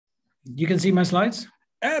You can see my slides?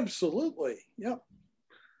 Absolutely. Yep.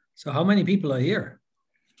 So how many people are here?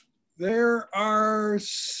 There are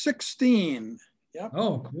 16. Yep.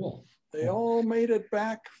 Oh, cool. They all made it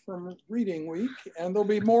back from reading week, and there'll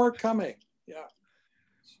be more coming. Yeah.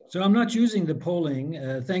 So I'm not using the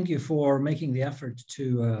polling. Thank you for making the effort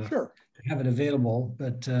to have it available,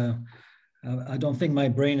 but I don't think my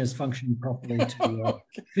brain is functioning properly to okay.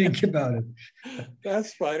 think about it.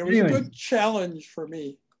 That's fine. It was a good challenge for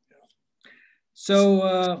me.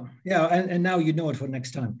 So yeah, and now you know it for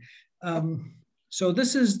next time. So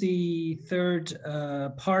this is the third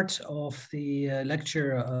part of the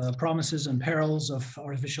lecture, Promises and Perils of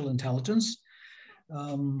Artificial Intelligence.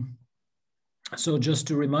 So just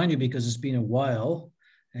to remind you, because it's been a while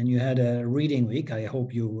and you had a reading week, I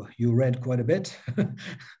hope you read quite a bit.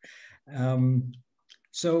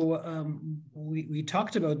 We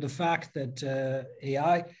talked about the fact that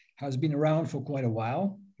AI has been around for quite a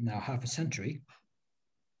while, now half a century,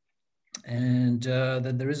 and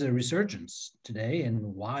that there is a resurgence today. And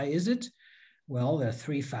why is it? Well, there are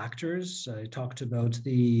three factors. I talked about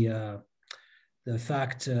the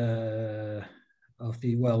fact of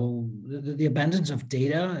the abundance of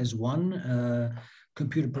data is one,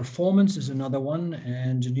 computer performance is another one,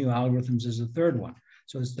 and new algorithms is a third one.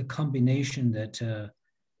 So it's the combination that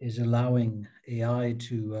is allowing AI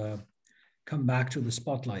to come back to the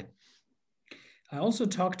spotlight. I also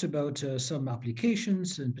talked about some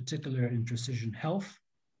applications, in particular in precision health.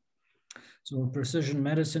 So precision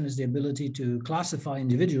medicine is the ability to classify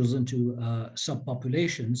individuals into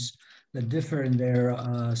subpopulations that differ in their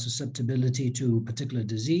susceptibility to particular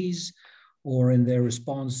disease or in their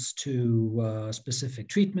response to specific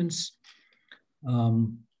treatments.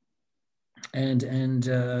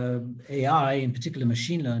 AI, in particular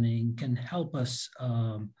machine learning, can help us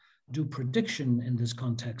do prediction in this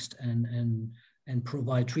context and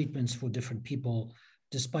provide treatments for different people,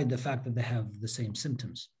 despite the fact that they have the same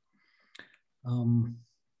symptoms.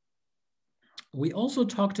 We also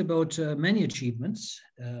talked about many achievements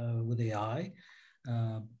with AI,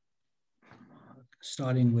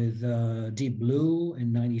 starting with Deep Blue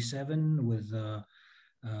in '97 with the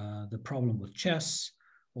problem with chess,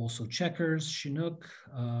 also checkers, Chinook.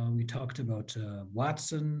 We talked about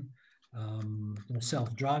Watson,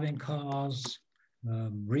 self-driving cars,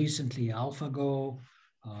 recently AlphaGo,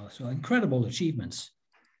 so incredible achievements.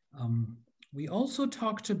 We also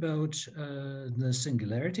talked about the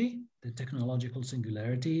singularity, the technological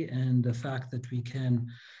singularity, and the fact that we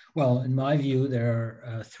can, well, in my view, there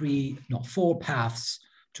are four paths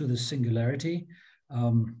to the singularity.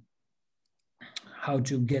 How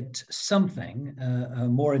to get something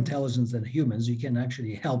more intelligent than humans. You can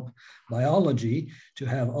actually help biology to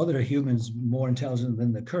have other humans more intelligent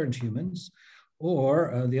than the current humans.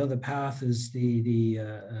 Or the other path is the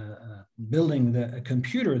building a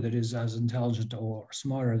computer that is as intelligent or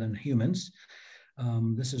smarter than humans.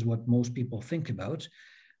 This is what most people think about.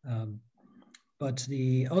 But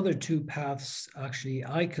the other two paths, actually,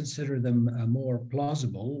 I consider them more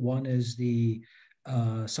plausible. One is the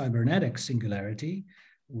cybernetic singularity,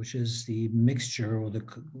 which is the mixture or the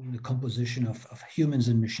composition of humans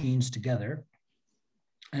and machines together.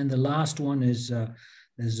 And the last one is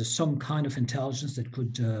there's some kind of intelligence that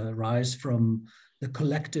could rise from the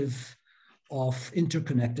collective of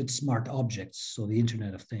interconnected smart objects, so the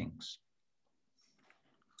Internet of Things.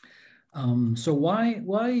 So why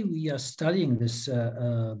we are studying this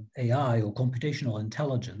AI or computational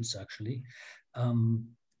intelligence, actually,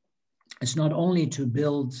 it's not only to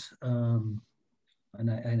build, and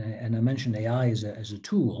I mentioned AI as a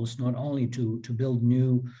tool, it's not only to build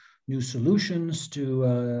new solutions to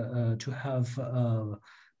have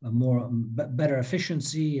better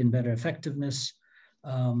efficiency and better effectiveness,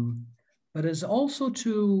 but it's also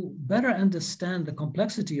to better understand the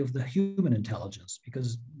complexity of the human intelligence,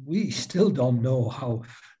 because we still don't know how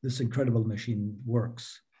this incredible machine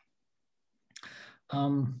works.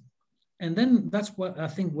 And then that's what I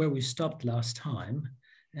think where we stopped last time.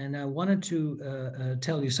 And I wanted to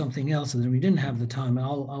tell you something else, and we didn't have the time.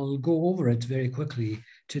 I'll go over it very quickly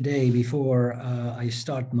today before I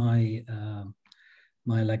start my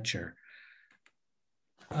my lecture.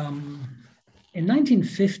 In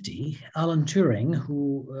 1950, Alan Turing,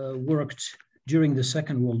 who worked during the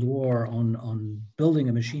Second World War on building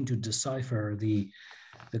a machine to decipher the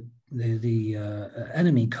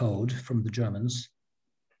enemy code from the Germans,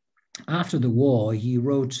 after the war, he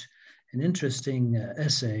wrote an interesting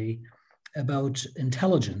essay about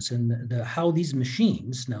intelligence and how these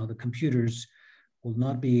machines, now the computers, will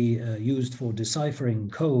not be used for deciphering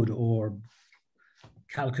code or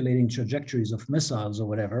calculating trajectories of missiles or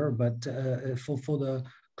whatever, but for the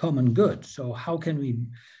common good. So how can we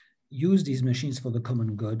use these machines for the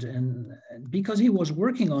common good? And because he was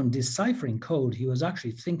working on deciphering code, he was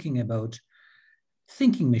actually thinking about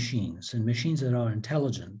thinking machines and machines that are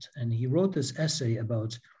intelligent. And he wrote this essay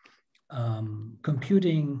about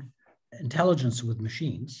computing intelligence with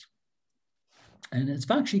machines. And it's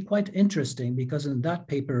actually quite interesting because in that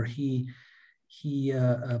paper, he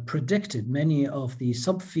predicted many of the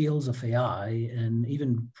subfields of AI and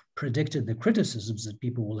even predicted the criticisms that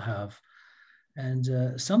people will have. And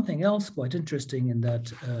something else quite interesting in that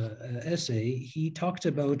essay, he talked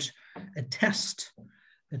about a test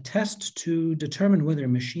to determine whether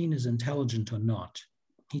a machine is intelligent or not.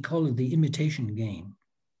 He called it the imitation game.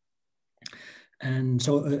 And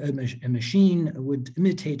so a machine would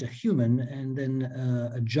imitate a human, and then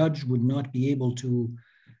a judge would not be able to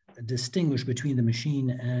distinguish between the machine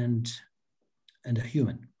and a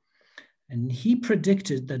human. And he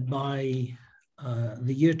predicted that by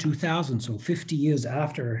the year 2000, so 50 years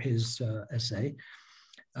after his essay,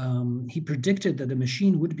 he predicted that a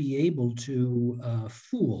machine would be able to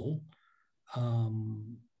fool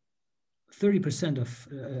 30% of,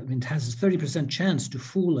 it has a 30% chance to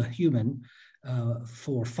fool a human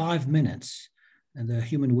for 5 minutes, and the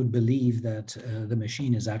human would believe that the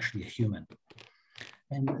machine is actually a human.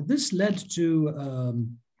 And this led to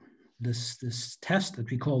this test that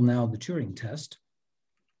we call now the Turing test.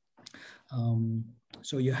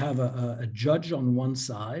 So you have a judge on one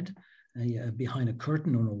side, behind a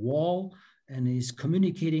curtain on a wall, and he's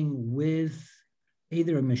communicating with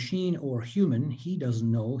either a machine or human. He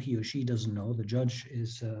doesn't know, he or she doesn't know. The judge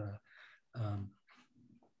is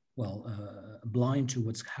blind to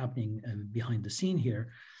what's happening behind the scene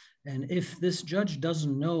here. And if this judge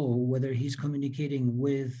doesn't know whether he's communicating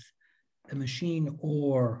with a machine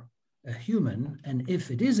or a human, and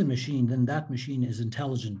if it is a machine, then that machine is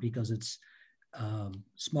intelligent because it's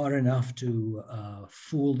smart enough to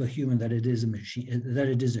fool the human that it is a machine, that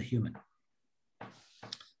it is a human.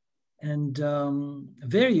 And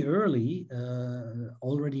very early,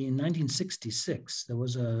 already in 1966, there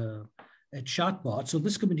was a chatbot. So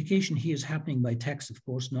this communication here is happening by text, of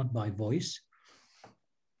course, not by voice.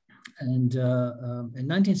 And in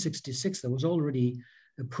 1966, there was already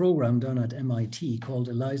a program done at MIT called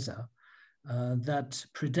ELIZA that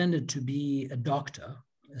pretended to be a doctor,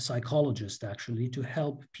 a psychologist actually, to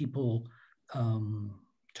help people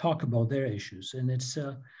talk about their issues. And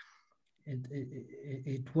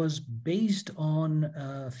it was based on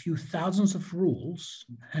a few thousands of rules,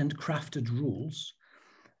 handcrafted rules,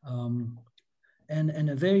 and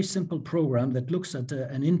a very simple program that looks at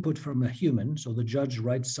an input from a human. So the judge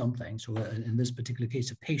writes something. So in this particular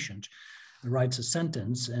case, a patient writes a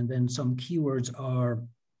sentence, and then some keywords are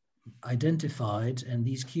identified, and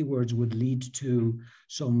these keywords would lead to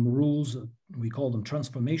some rules. We call them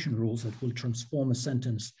transformation rules that will transform a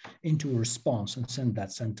sentence into a response and send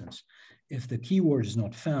that sentence. If the keyword is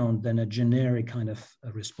not found, then a generic kind of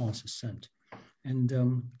a response is sent. And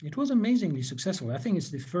it was amazingly successful. I think it's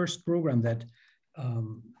the first program that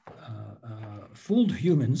fooled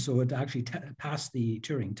humans, so it actually passed the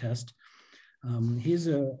Turing test. Here's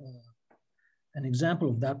an example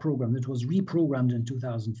of that program that was reprogrammed in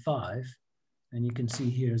 2005. And you can see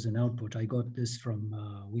here's an output. I got this from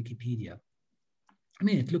Wikipedia. I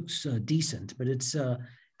mean, it looks decent, but it's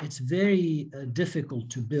very difficult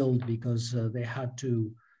to build because they had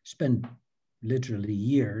to spend literally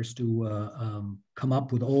years to come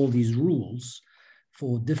up with all these rules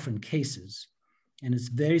for different cases. And it's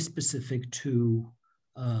very specific to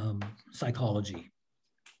psychology.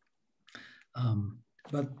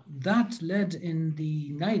 But that led in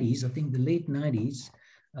the 90s, I think the late 90s,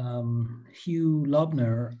 Hugh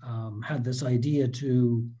Loebner had this idea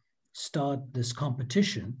to start this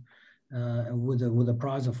competition with a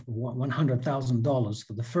prize of $100,000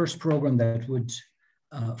 for the first program that would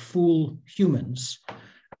fool humans.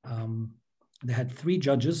 They had 3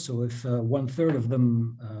 judges, so if 1/3 of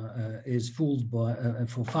them is fooled by,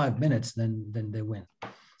 for 5 minutes, then they win.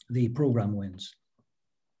 The program wins.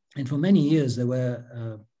 And for many years, there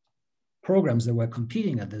were programs that were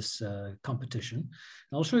competing at this competition.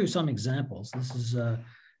 And I'll show you some examples. This is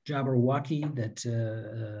Jabberwocky that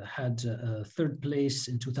had 3rd place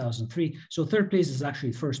in 2003. So 3rd place is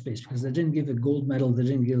actually 1st place because they didn't give a gold medal, they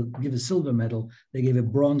didn't give a silver medal, they gave a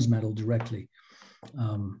bronze medal directly.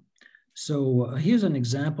 So here's an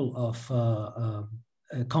example of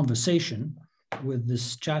a conversation with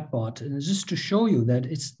this chatbot, and it's just to show you that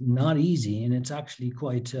it's not easy, and it's actually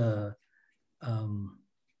quite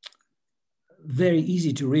very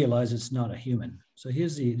easy to realize it's not a human. So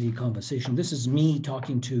here's the conversation. This is me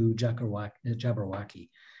talking to Jabberwocky,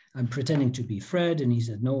 I'm pretending to be Fred. And he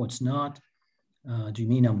said, no, it's not. Do you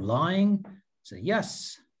mean I'm lying? I said,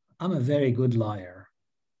 yes, I'm a very good liar.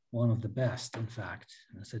 One of the best, in fact.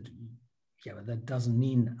 And I said, yeah, but that doesn't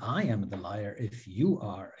mean I am the liar if you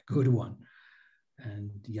are a good one.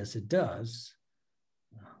 And yes, it does.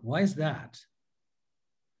 Why is that?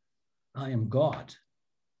 I am God.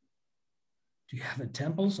 Do you have a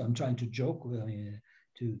temple? So I'm trying to joke,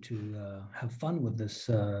 to have fun with this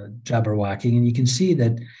jabberwacking. And you can see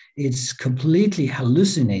that it's completely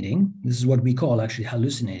hallucinating. This is what we call actually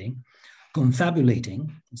hallucinating,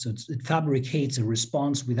 confabulating. So it fabricates a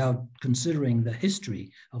response without considering the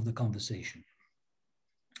history of the conversation.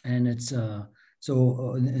 And it's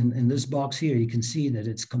in this box here, you can see that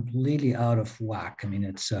it's completely out of whack. I mean,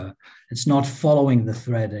 it's not following the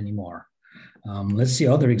thread anymore. Let's see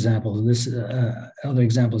other examples. This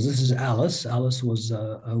is Alice. Alice was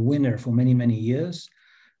a winner for many, many years.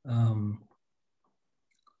 And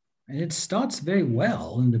it starts very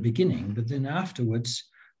well in the beginning, but then afterwards,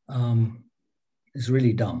 it's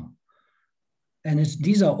really dumb. And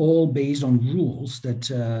these are all based on rules that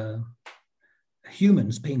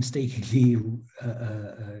humans painstakingly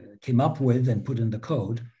came up with and put in the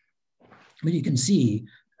code. But you can see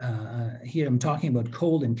here I'm talking about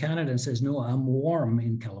cold in Canada and says, no, I'm warm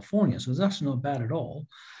in California. So that's not bad at all.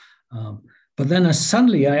 But then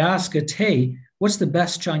suddenly I ask it, hey, what's the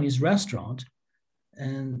best Chinese restaurant?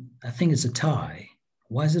 And I think it's a Thai.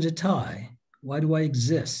 Why is it a Thai? Why do I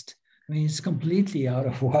exist? I mean, it's completely out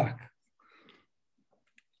of whack.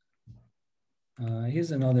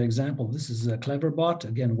 Here's another example. This is a Cleverbot,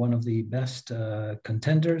 again, one of the best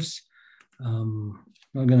contenders. I'm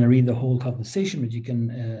not going to read the whole conversation, but you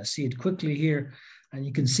can see it quickly here. And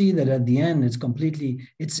you can see that at the end, it's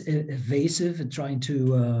evasive and trying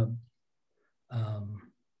to, I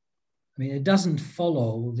mean, it doesn't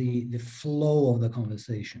follow the flow of the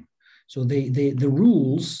conversation. So the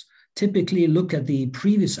rules typically look at the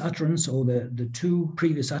previous utterance or the two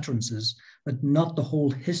previous utterances, but not the whole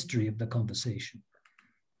history of the conversation.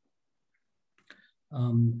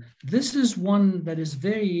 This is one that is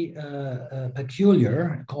very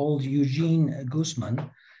peculiar, called Eugene Guzman.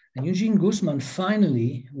 And Eugene Guzman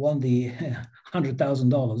finally won the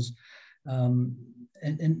 $100,000.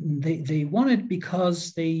 And they won it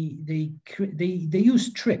because they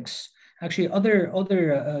used tricks. Actually, other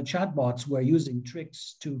chatbots were using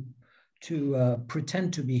tricks to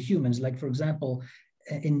pretend to be humans. Like, for example,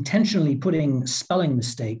 intentionally putting spelling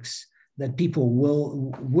mistakes that people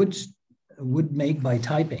would make by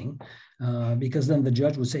typing, because then the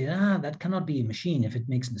judge would say, that cannot be a machine if it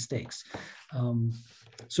makes mistakes.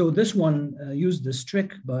 So this one used this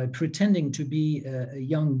trick by pretending to be a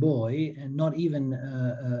young boy, and not even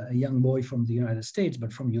a young boy from the United States,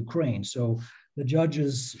 but from Ukraine. So the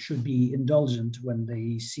judges should be indulgent when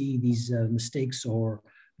they see these mistakes or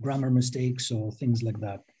grammar mistakes or things like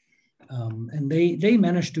that. And they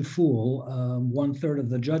managed to fool 1/3 of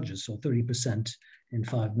the judges, so 30% in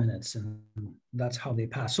 5 minutes. And that's how they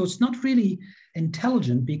pass. So it's not really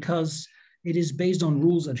intelligent because it is based on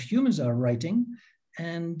rules that humans are writing,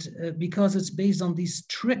 and because it's based on these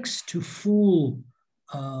tricks to fool.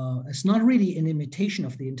 It's not really an imitation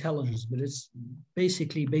of the intelligence, but it's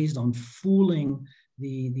basically based on fooling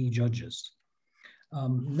the judges.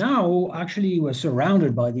 Now, actually, we're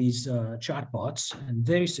surrounded by these chatbots and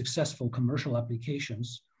very successful commercial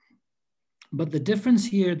applications. But the difference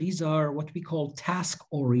here, these are what we call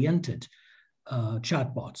task-oriented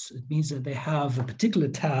chatbots. It means that they have a particular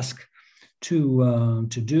task to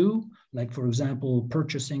do, like, for example,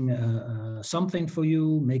 purchasing something for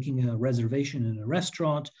you, making a reservation in a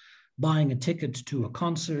restaurant, buying a ticket to a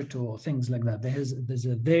concert, or things like that. There's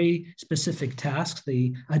a very specific task.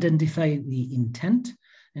 They identify the intent,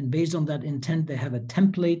 and based on that intent, they have a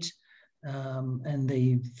template, and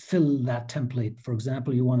they fill that template. For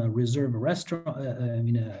example, you want to reserve a restaurant,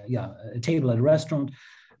 a table at a restaurant.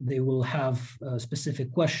 They will have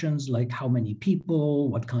specific questions like how many people,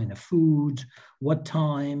 what kind of food, what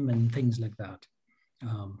time, and things like that.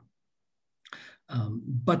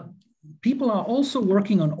 But people are also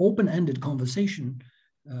working on open-ended conversational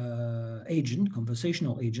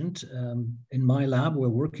agent. In my lab, we're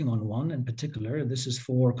working on one in particular. This is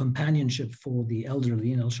for companionship for the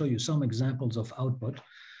elderly, and I'll show you some examples of output.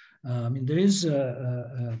 I mean, there is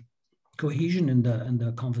a cohesion in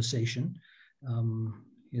the conversation.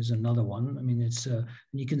 Here's another one. I mean, it's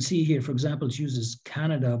you can see here, for example, it uses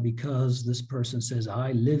Canada because this person says,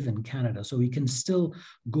 I live in Canada. So we can still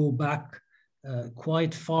go back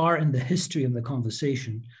quite far in the history of the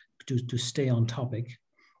conversation to stay on topic.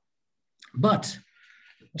 But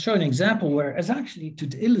I'll show an example where it's actually to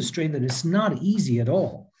illustrate that it's not easy at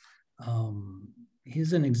all.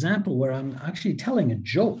 Here's an example where I'm actually telling a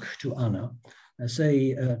joke to Anna. I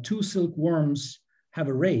say, two silkworms have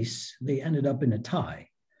a race. They ended up in a tie.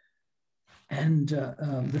 And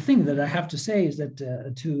the thing that I have to say is that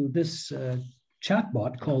to this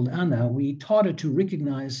chatbot called Anna, we taught it to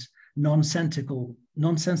recognize nonsensical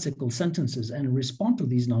sentences and respond to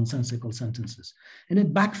these nonsensical sentences. And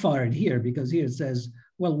it backfired here because here it says,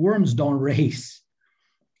 well, worms don't race.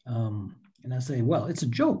 And I say, well, it's a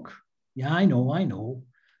joke. Yeah, I know.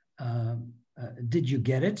 Did you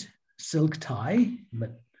get it? Silk tie,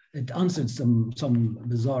 but it answered some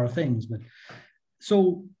bizarre things. But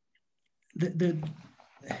so the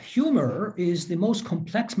humor is the most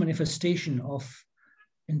complex manifestation of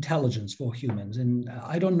intelligence for humans. And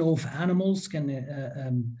I don't know if animals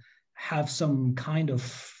can have some kind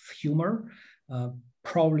of humor.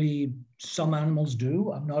 Probably some animals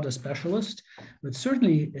do. I'm not a specialist, but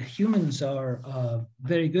certainly humans are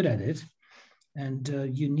very good at it. And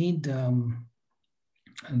you need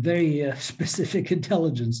very specific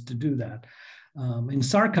intelligence to do that. And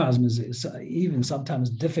sarcasm is even sometimes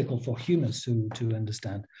difficult for humans to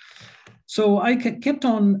understand. So I kept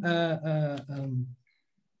on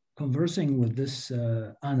conversing with this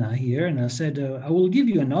Anna here, and I said, I will give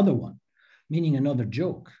you another one, meaning another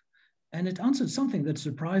joke. And it answered something that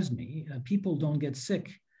surprised me. People don't get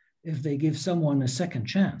sick if they give someone a second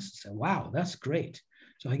chance. I said, wow, that's great.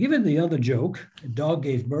 So I give it the other joke. A dog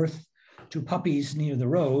gave birth to puppies near the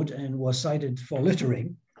road and was cited for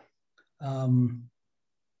littering.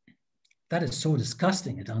 That is so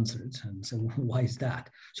disgusting, it answered. And so why is that?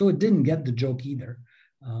 So it didn't get the joke either.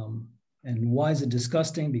 And why is it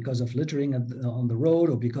disgusting? Because of littering on the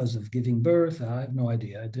road or because of giving birth? I have no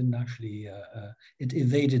idea. I didn't actually, it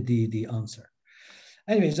evaded the answer.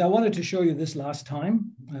 Anyways, I wanted to show you this last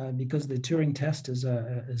time because the Turing test is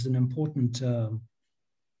an important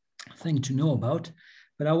thing to know about.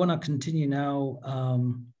 But I want to continue now,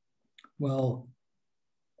 well,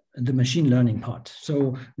 the machine learning part.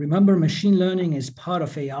 So remember, machine learning is part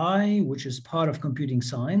of AI, which is part of computing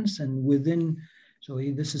science. And within, so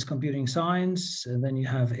this is computing science, and then you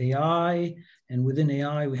have AI, and within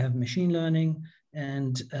AI, we have machine learning.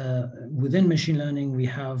 And within machine learning, we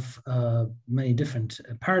have many different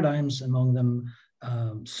paradigms, among them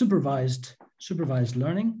supervised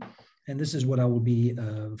learning. And this is what I will be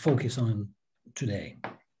focused on today.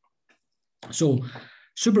 So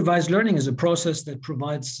supervised learning is a process that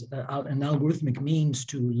provides an algorithmic means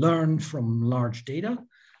to learn from large data,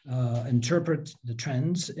 interpret the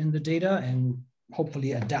trends in the data, and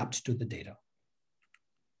hopefully adapt to the data.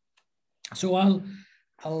 So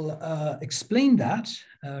I'll explain that,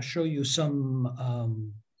 show you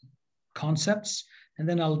some concepts, and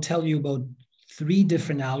then I'll tell you about 3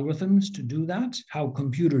 different algorithms to do that, how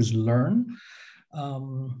computers learn.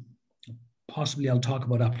 Possibly I'll talk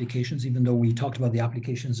about applications, even though we talked about the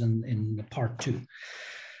applications in part 2.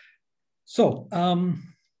 So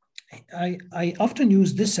I often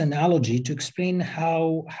use this analogy to explain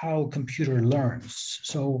how computer learns.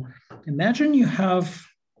 So imagine you have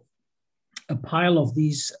a pile of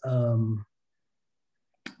these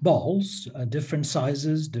balls, different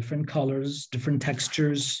sizes, different colors, different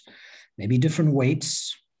textures, maybe different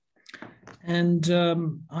weights. And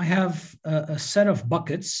I have a set of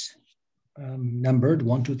buckets numbered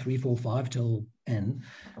 1, 2, 3, 4, 5 till n,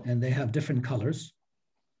 and they have different colors.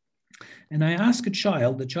 And I ask a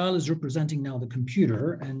child, the child is representing now the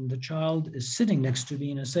computer, and the child is sitting next to me,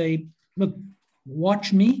 and I say, look,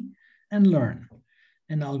 watch me and learn.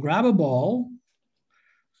 And I'll grab a ball,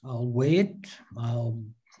 I'll weigh it, I'll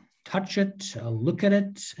touch it, I'll look at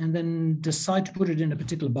it, and then decide to put it in a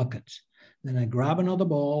particular bucket. Then I grab another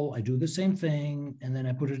ball, I do the same thing, and then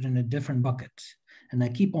I put it in a different bucket. And I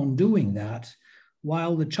keep on doing that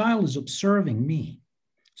while the child is observing me.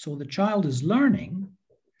 So the child is learning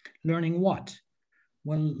what?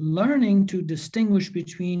 Well, learning to distinguish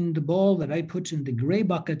between the ball that I put in the gray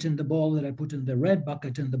bucket and the ball that I put in the red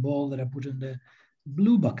bucket and the ball that I put in the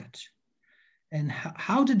blue bucket. And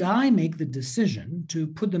how did I make the decision to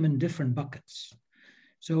put them in different buckets?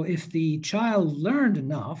 So if the child learned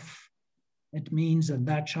enough, it means that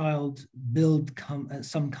that child built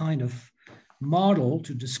some kind of model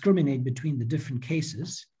to discriminate between the different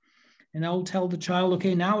cases. And I'll tell the child,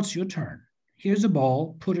 okay, now it's your turn. Here's a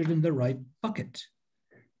ball, put it in the right bucket,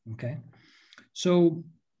 okay? So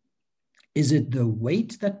is it the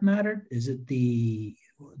weight that mattered? Is it the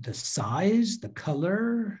size, the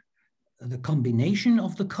color, the combination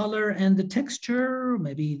of the color and the texture,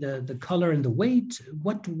 maybe the color and the weight?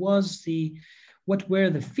 What were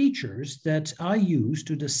the features that I used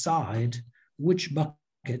to decide which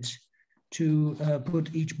bucket to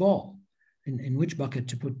put each ball, in which bucket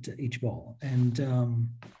to put each ball. And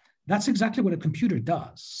that's exactly what a computer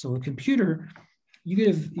does. So a computer, you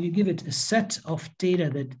give it a set of data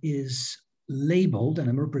that is labeled, and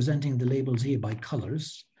I'm representing the labels here by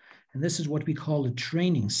colors. And this is what we call a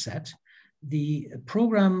training set. The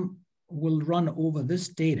program will run over this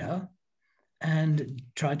data and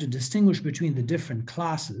try to distinguish between the different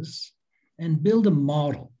classes and build a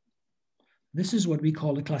model. This is what we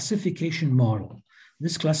call a classification model.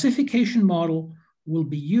 This classification model will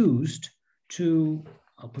be used to,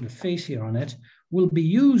 I'll put a face here on it, will be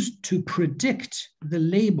used to predict the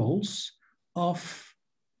labels of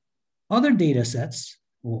other data sets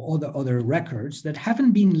or other records that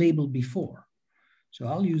haven't been labeled before. So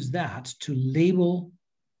I'll use that to label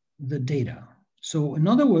the data. So in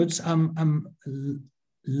other words, I'm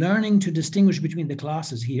learning to distinguish between the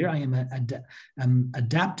classes here. I'm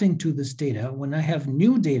adapting to this data. When I have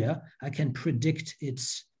new data, I can predict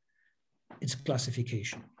its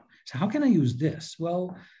classification. So how can I use this?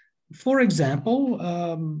 Well, for example,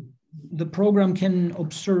 the program can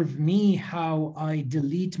observe me how I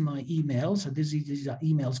delete my emails. So these are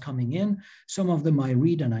emails coming in. Some of them I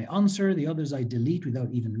read and I answer. The others I delete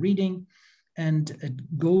without even reading. And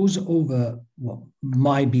it goes over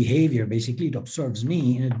my behavior, basically. It observes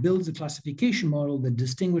me, and it builds a classification model that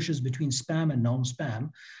distinguishes between spam and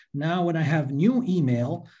non-spam. Now, when I have new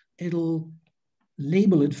email, it'll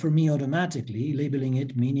label it for me automatically. Labeling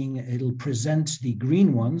it meaning it'll present the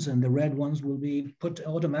green ones, and the red ones will be put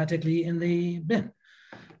automatically in the bin.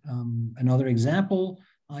 Another example,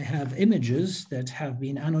 I have images that have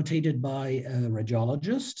been annotated by a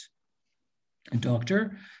radiologist, a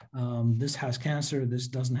doctor. This has cancer, this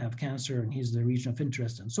doesn't have cancer, and here's the region of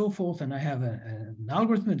interest and so forth. And I have an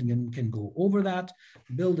algorithm that can go over that,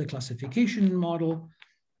 build a classification model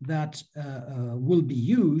that will be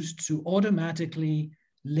used to automatically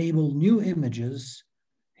label new images.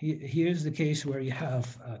 Here's the case where you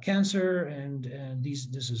have cancer, and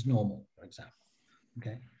this is normal, for example.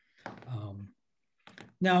 Okay.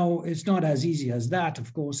 Now, it's not as easy as that.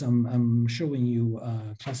 Of course, I'm showing you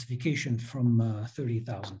classification from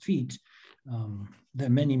 30,000 feet. There are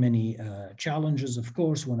many, many challenges, of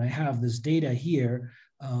course, when I have this data here.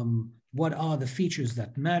 What are the features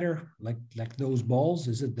that matter, like those balls?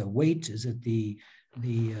 Is it the weight? Is it the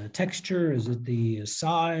texture? Is it the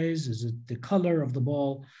size? Is it the color of the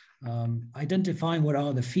ball? Identifying what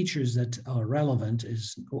are the features that are relevant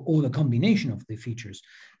or the combination of the features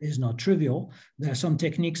is not trivial. There are some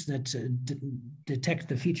techniques that detect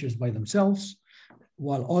the features by themselves,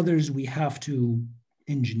 while others we have to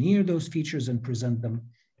engineer those features and present them.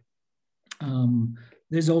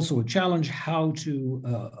 There's also a challenge how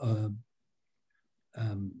to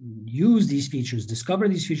use these features, discover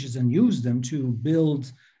these features and use them to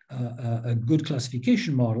build a good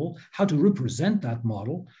classification model, how to represent that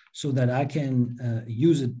model so that I can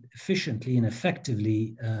use it efficiently and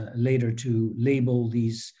effectively later to label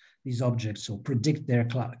these objects or predict their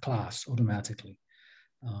class automatically.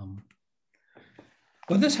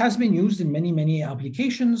 But this has been used in many, many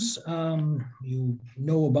applications. You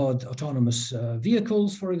know about autonomous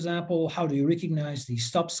vehicles, for example. How do you recognize the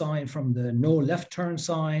stop sign from the no left turn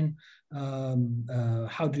sign?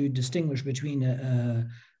 How do you distinguish between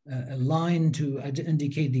a line to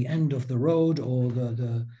indicate the end of the road or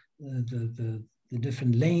the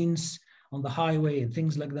different lanes on the highway and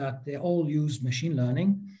things like that? They all use machine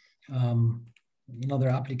learning. Another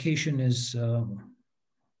application is,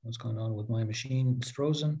 what's going on with my machine? It's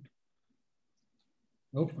frozen.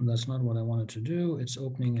 Oh, that's not what I wanted to do. It's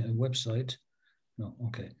opening a website. No,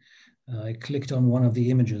 okay. I clicked on one of the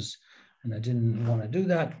images and I didn't want to do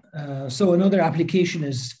that. So another application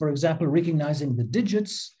is, for example, recognizing the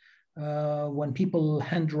digits. When people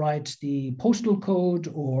handwrite the postal code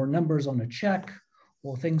or numbers on a check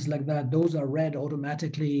or things like that, those are read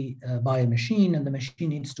automatically by a machine, and the machine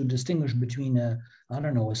needs to distinguish between I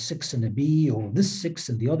don't know, a 6 and a B, or this 6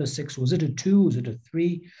 and the other 6. Was it a 2? Was it a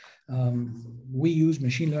 3? We use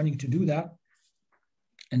machine learning to do that.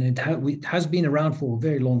 And it has been around for a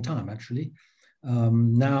very long time, actually.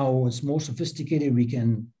 Now it's more sophisticated. We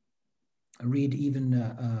can read even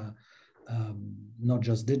not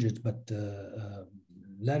just digits, but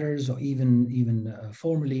letters, or even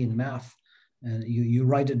formally in math. And you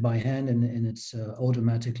write it by hand, and it's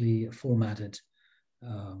automatically formatted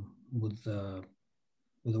with a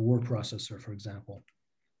word processor, for example.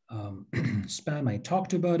 Spam, I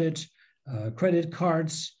talked about it. Credit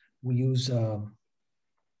cards, we use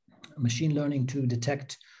machine learning to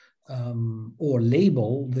detect or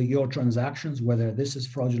label your transactions, whether this is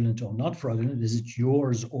fraudulent or not fraudulent. Is it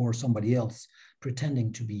yours or somebody else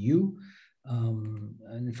pretending to be you?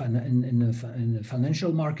 In the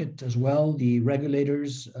financial market as well, the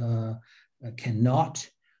regulators cannot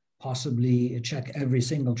possibly check every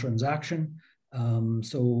single transaction.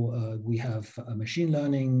 So we have machine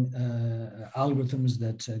learning algorithms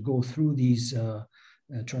that go through these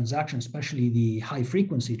transactions, especially the high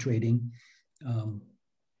frequency trading,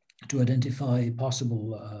 to identify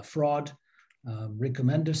possible fraud.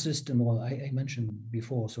 Recommender system, well, I mentioned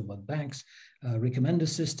before also about banks. Recommender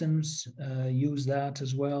systems use that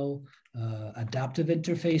as well. Adaptive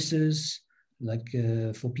interfaces, like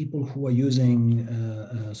for people who are using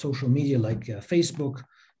social media like Facebook.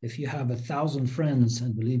 If you have 1,000 friends,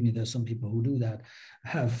 and believe me, there's some people who do that,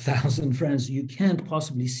 have 1,000 friends, you can't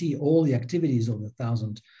possibly see all the activities of the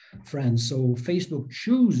 1,000 friends. So Facebook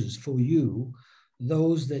chooses for you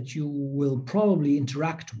those that you will probably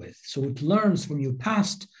interact with. So it learns from your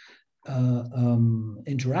past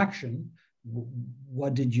interaction,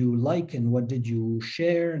 what did you like and what did you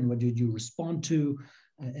share and what did you respond to.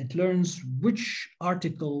 It learns which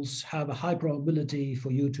articles have a high probability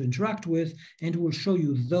for you to interact with, and will show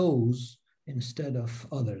you those instead of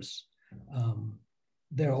others.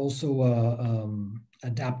 There are also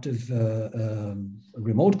adaptive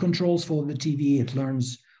remote controls for the TV. It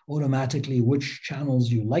learns automatically which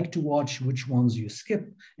channels you like to watch, which ones you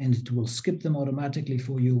skip, and it will skip them automatically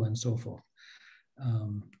for you, and so forth.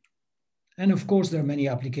 And of course, there are many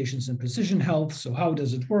applications in precision health. So how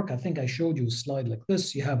does it work? I think I showed you a slide like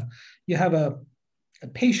this. You have a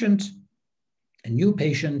patient, a new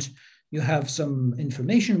patient. You have some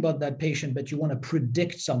information about that patient, but you want to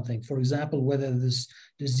predict something. For example, whether this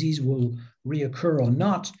disease will reoccur or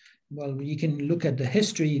not. Well, you can look at the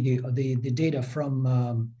history, the data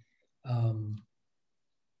from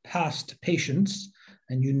past patients,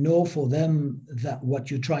 and you know for them that what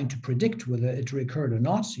you're trying to predict, whether it recurred or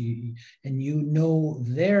not, and you know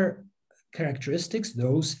their characteristics,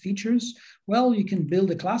 those features. Well, you can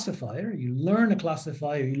build a classifier, you learn a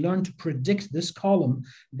classifier, you learn to predict this column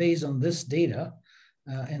based on this data,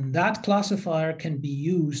 and that classifier can be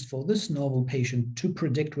used for this novel patient to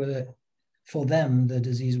predict whether for them the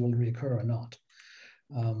disease will recur or not.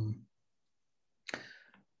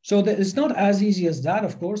 So it's not as easy as that,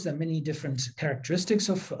 of course. There are many different characteristics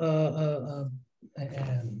of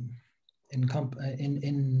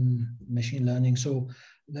in machine learning. So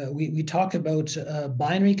we talk about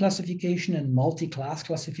binary classification and multi-class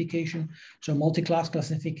classification. So multi-class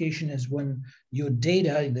classification is when your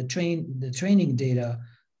data, the training data,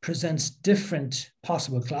 presents different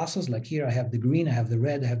possible classes. Like here, I have the green, I have the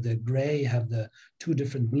red, I have the gray, I have the two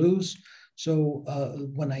different blues. So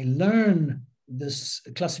when I learn this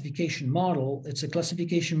classification model, it's a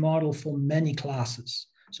classification model for many classes.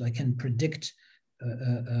 So I can predict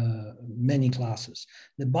many classes.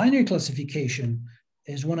 The binary classification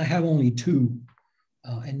is when I have only two,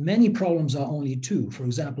 and many problems are only two. For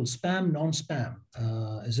example, spam, non-spam.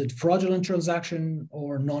 Is it fraudulent transaction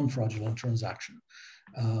or non-fraudulent transaction?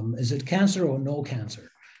 Is it cancer or no cancer?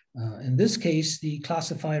 In this case, the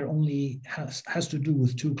classifier only has to do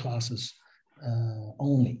with two classes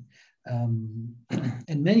only. And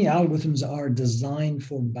many algorithms are designed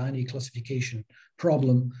for binary classification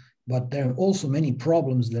problem, but there are also many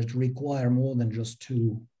problems that require more than just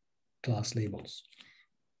two class labels.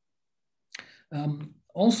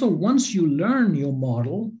 Also, once you learn your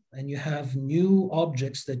model and you have new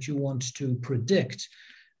objects that you want to predict,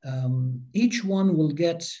 each one will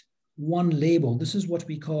get one label. This is what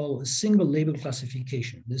we call a single label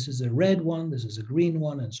classification. This is a red one, this is a green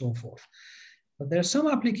one, and so forth. But there are some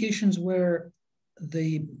applications where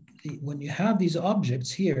when you have these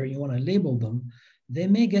objects here, you want to label them, they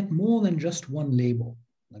may get more than just one label.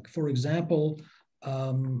 Like for example,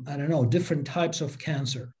 I don't know, different types of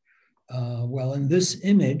cancer. Well, in this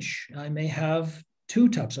image, I may have two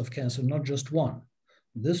types of cancer, not just one.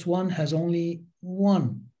 This one has only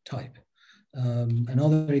one type.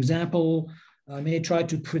 Another example, I may try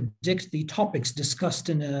to predict the topics discussed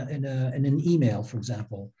in an email, for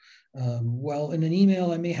example. Well, in an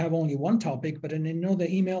email, I may have only one topic, but in another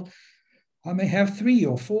email, I may have 3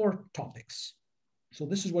 or 4 topics. So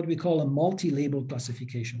this is what we call a multi-label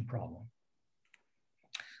classification problem.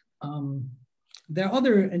 There are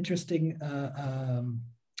other interesting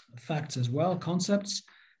facts as well, concepts.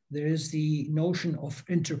 There is the notion of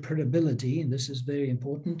interpretability, and this is very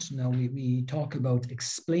important. Now we talk about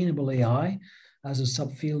explainable AI as a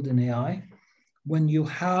subfield in AI. When you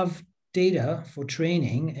have data for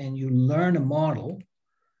training and you learn a model,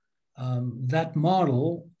 that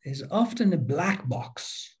model is often a black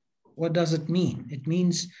box. What does it mean? It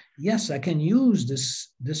means, yes, I can use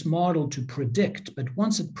this model to predict, but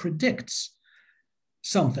once it predicts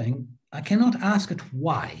something, I cannot ask it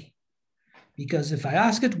why, because if I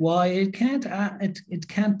ask it why, it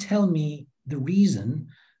can't tell me the reason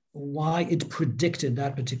why it predicted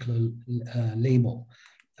that particular label.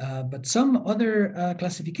 But some other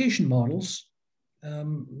classification models,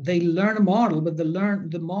 they learn a model, but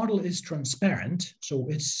the model is transparent, so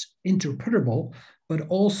it's interpretable, but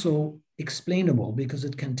also explainable, because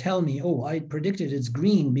it can tell me, oh, I predicted it's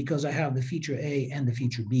green because I have the feature A and the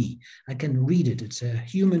feature B. I can read it. It's a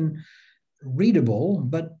human readable,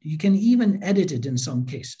 but you can even edit it in some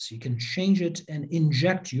cases. You can change it and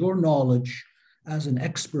inject your knowledge as an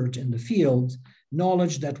expert in the field,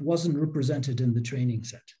 knowledge that wasn't represented in the training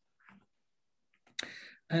set.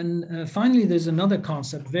 And finally, there's another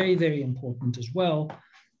concept, very, very important as well,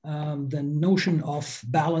 the notion of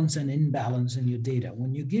balance and imbalance in your data.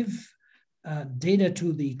 When you give data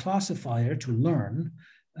to the classifier to learn,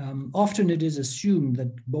 often it is assumed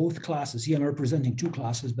that both classes, here I'm representing two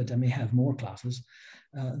classes, but I may have more classes,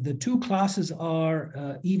 the two classes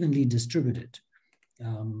are evenly distributed.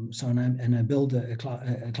 And I build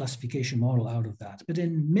a classification model out of that. But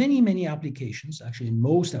in many, many applications, actually in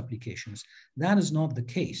most applications, that is not the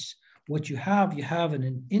case. What you have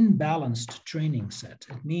an imbalanced training set.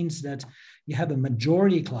 It means that you have a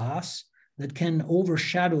majority class that can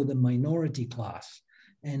overshadow the minority class.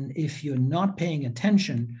 And if you're not paying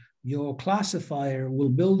attention, your classifier will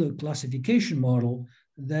build a classification model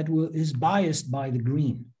that is biased by the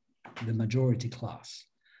green, the majority class.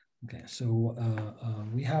 Okay, so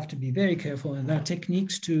we have to be very careful, and there are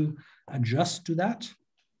techniques to adjust to that.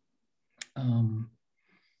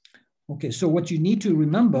 Okay, so what you need to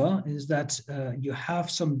remember is that you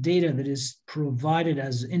have some data that is provided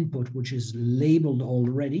as input, which is labeled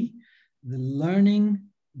already. The learning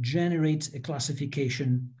generates a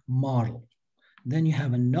classification model. Then you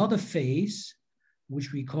have another phase,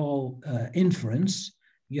 which we call inference.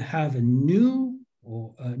 You have a new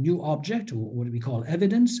object, or what we call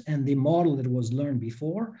evidence, and the model that was learned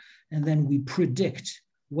before. And then we predict.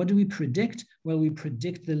 What do we predict? Well, we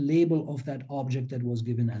predict the label of that object that was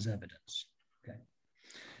given as evidence. Okay.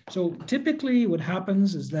 So typically what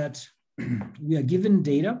happens is that we are given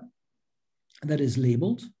data that is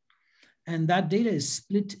labeled, and that data is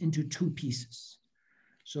split into two pieces.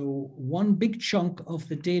 So one big chunk of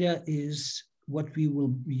the data is what we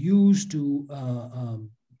will use to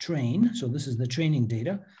train. So this is the training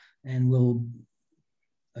data, and we'll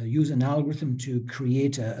use an algorithm to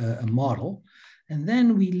create a model. And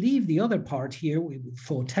then we leave the other part here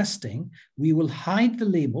for testing. We will hide the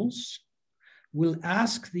labels. We'll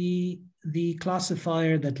ask the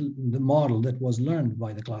classifier, the model that was learned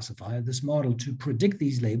by the classifier, this model, to predict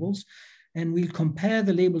these labels. And we'll compare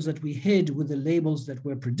the labels that we hid with the labels that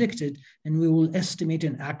were predicted, and we will estimate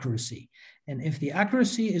an accuracy. And if the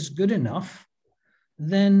accuracy is good enough,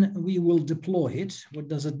 then we will deploy it. What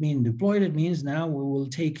does it mean, deploy it? It means now we will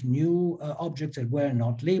take new objects that were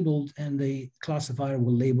not labeled, and the classifier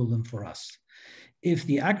will label them for us. If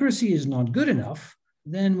the accuracy is not good enough,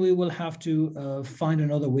 then we will have to find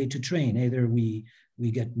another way to train. Either we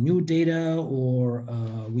get new data, or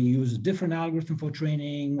we use a different algorithm for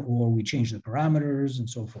training, or we change the parameters and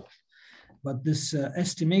so forth. But this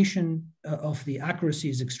estimation of the accuracy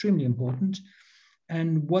is extremely important.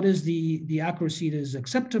 And what is the accuracy that is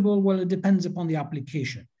acceptable? Well, it depends upon the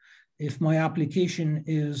application. If my application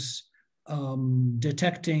is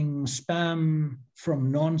detecting spam from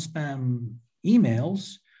non-spam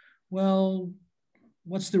emails, well,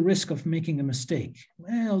 what's the risk of making a mistake?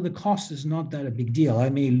 Well, the cost is not that a big deal. I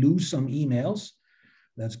may lose some emails.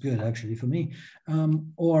 That's good, actually, for me.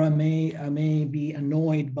 Or I may be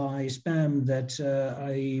annoyed by spam that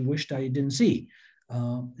I wished I didn't see.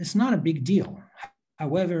 It's not a big deal.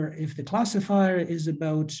 However, if the classifier is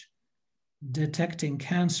about detecting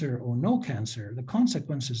cancer or no cancer, the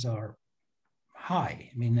consequences are high.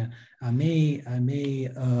 I mean, I may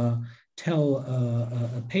tell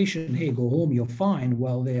a patient, hey, go home, you're fine,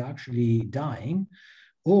 while they're actually dying.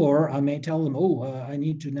 Or I may tell them, oh, I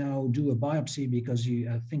need to now do a biopsy because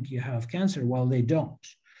I think you have cancer, while they don't.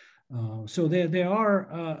 So there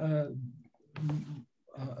are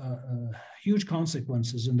huge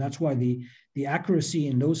consequences, and that's why the accuracy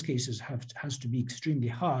in those cases has to be extremely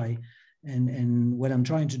high. And when I'm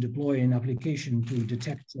trying to deploy an application to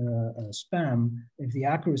detect spam, if the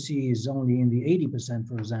accuracy is only in the 80%,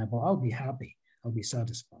 for example, I'll be happy, I'll be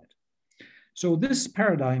satisfied. So this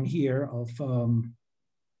paradigm here of,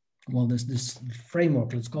 well, this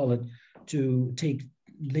framework, let's call it, to take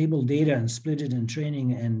labeled data and split it in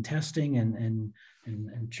training and testing and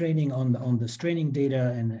training on this training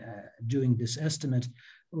data and doing this estimate,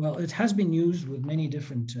 well, it has been used with many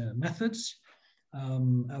different methods.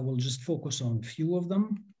 I will just focus on a few of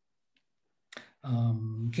them.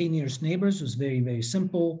 K-nearest neighbors was very, very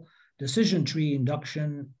simple. Decision tree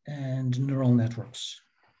induction and neural networks.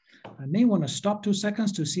 I may want to stop 2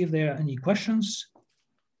 seconds to see if there are any questions.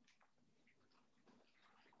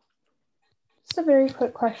 Just a very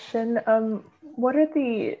quick question. What are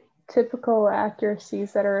the typical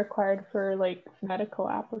accuracies that are required for like medical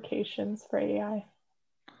applications for AI?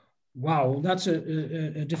 Wow, that's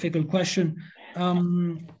a difficult question.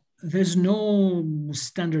 There's no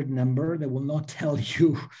standard number that will not tell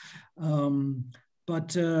you.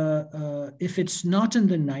 But if it's not in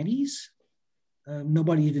the 90s,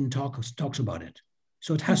 nobody even talks about it.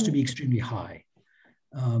 So it has to be extremely high.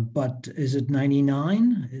 But is it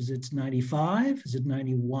 99? Is it 95? Is it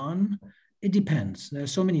 91? It depends. There are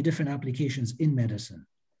so many different applications in medicine.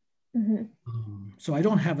 So I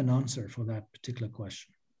don't have an answer for that particular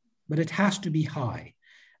question, but it has to be high.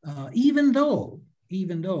 Even though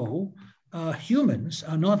humans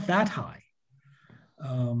are not that high.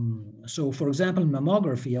 So for example,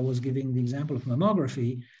 mammography, I was giving the example of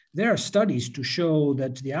mammography. There are studies to show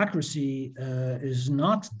that the accuracy is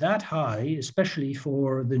not that high, especially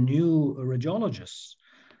for the new radiologists.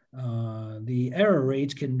 The error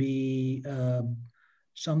rate can be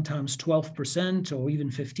sometimes 12% or even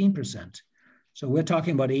 15%. So we're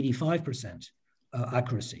talking about 85%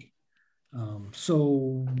 accuracy.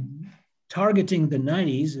 So targeting the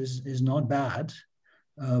 90s is not bad,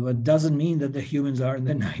 but doesn't mean that the humans are in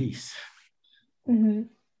the 90s.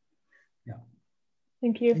 Yeah.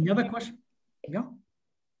 Thank you. Any other question? Yeah.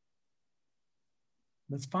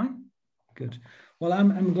 That's fine. Good. Well,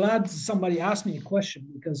 I'm glad somebody asked me a question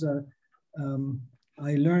because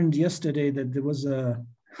I learned yesterday that there was a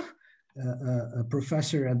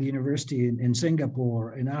professor at the university in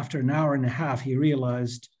Singapore, and after an hour and a half, he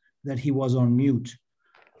realized that he was on mute,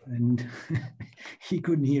 and he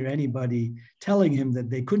couldn't hear anybody telling him that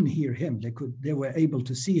they couldn't hear him. They were able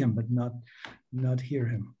to see him, but not hear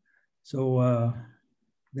him. So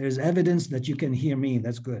there's evidence that you can hear me.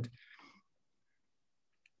 That's good.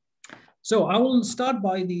 So I will start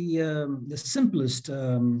by the simplest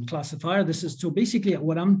classifier. This is so basically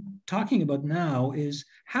what I'm talking about now is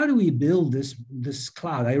how do we build this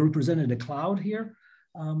cloud? I represented a cloud here.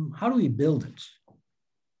 How do we build it?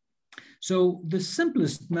 So the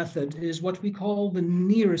simplest method is what we call the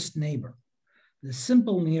nearest neighbor, the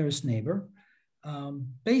simple nearest neighbor.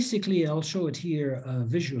 Basically, I'll show it here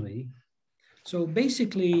visually. So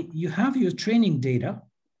basically, you have your training data.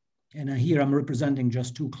 And here I'm representing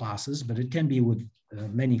just 2 classes, but it can be with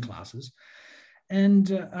many classes.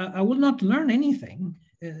 And I will not learn anything.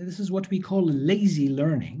 This is what we call lazy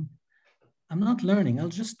learning. I'm not learning. I'll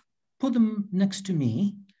just put them next to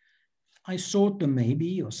me. I sort them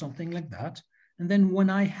maybe or something like that. And then when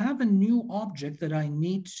I have a new object that I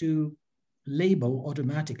need to label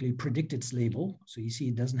automatically, predict its label, so you see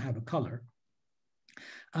it doesn't have a color,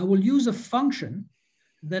 I will use a function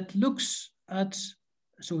that looks at,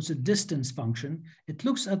 so it's a distance function. It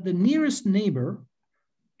looks at the nearest neighbor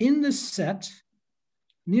in the set,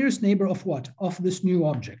 nearest neighbor of what? Of this new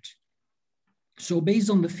object. So based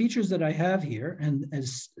on the features that I have here and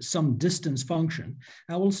as some distance function,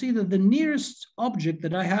 I will see that the nearest object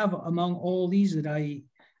that I have among all these that I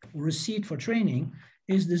received for training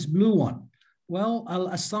is this blue one. Well, I'll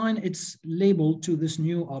assign its label to this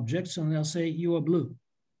new object, and I'll say you are blue.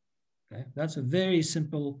 Okay, that's a very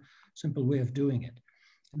simple way of doing it.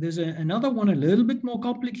 There's another one a little bit more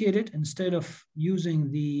complicated. Instead of using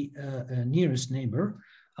the nearest neighbor,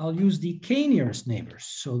 I'll use the k nearest neighbors.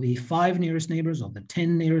 So the 5 nearest neighbors or the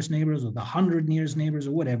 10 nearest neighbors or the 100 nearest neighbors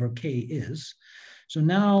or whatever k is. So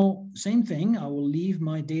now, same thing, I will leave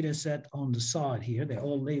my data set on the side here. They're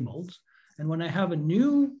all labeled. And when I have a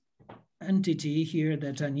new entity here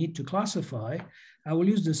that I need to classify, I will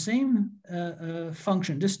use the same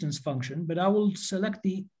function, distance function, but I will select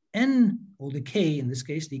the n, or the k in this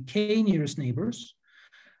case, the k nearest neighbors.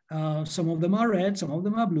 Some of them are red, some of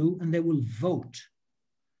them are blue, and they will vote.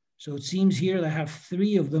 So it seems here that I have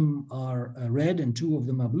 3 of them are red and 2 of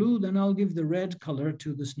them are blue. Then I'll give the red color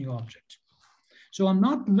to this new object. So I'm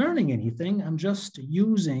not learning anything. I'm just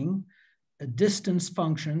using a distance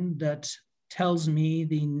function that tells me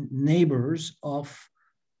the neighbors of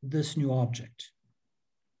this new object.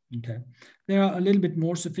 Okay, there are a little bit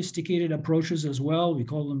more sophisticated approaches as well. We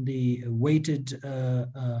call them the weighted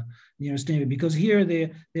nearest neighbor, because here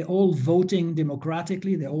they're all voting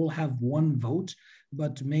democratically. They all have 1 vote,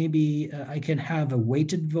 but maybe I can have a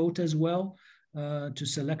weighted vote as well to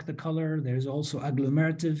select the color. There's also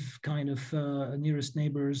agglomerative kind of nearest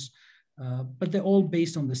neighbors, but they're all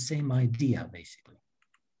based on the same idea, basically.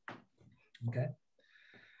 Okay.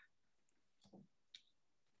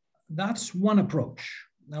 that's one approach.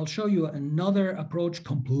 I'll show you another approach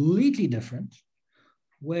completely different,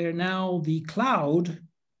 where now the cloud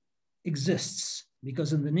exists,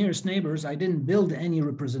 because in the nearest neighbors, I didn't build any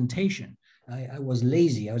representation. I was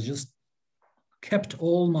lazy. I was just kept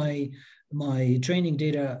all my training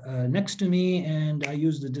data next to me, and I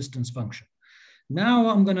used the distance function. Now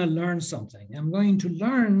I'm going to learn something. I'm going to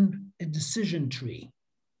learn a decision tree.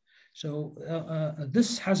 So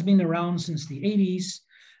this has been around since the 80s.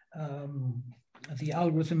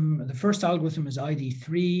 The first algorithm is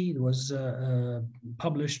ID3. It was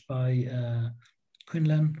published by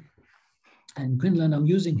Quinlan. And Quinlan, I'm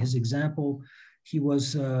using his example. He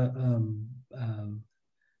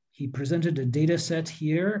presented a data set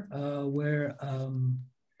here where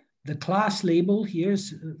the class label here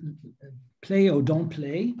is play or don't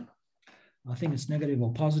play. I think it's negative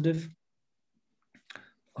or positive.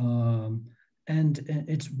 And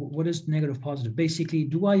it's, what is negative positive? Basically,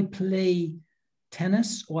 do I play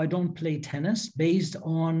tennis or I don't play tennis based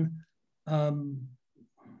on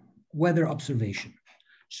weather observation?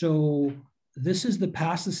 So this is the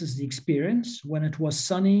past, this is the experience. When it was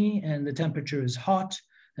sunny and the temperature is hot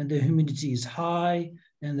and the humidity is high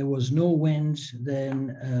and there was no wind,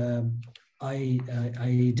 then I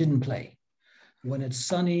didn't play. When it's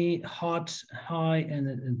sunny, hot, high,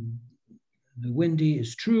 and the windy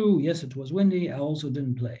is true, yes, it was windy, I also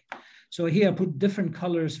didn't play. So here I put different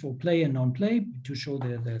colors for play and non-play to show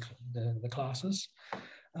the classes.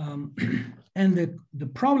 And the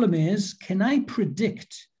problem is, can I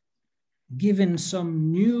predict, given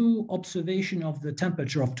some new observation of the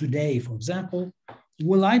temperature of today, for example,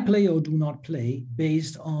 will I play or do not play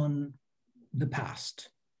based on the past?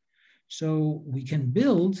 So we can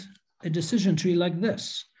build a decision tree like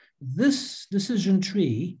this. This decision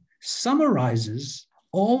tree summarizes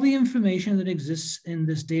all the information that exists in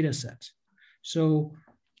this data set. So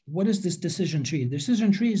what is this decision tree? The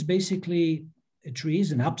decision tree is basically a tree,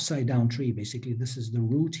 is an upside down tree. Basically, this is the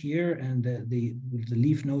root here and the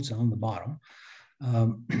leaf nodes are on the bottom.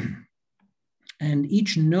 And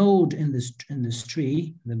each node in this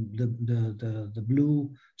tree, the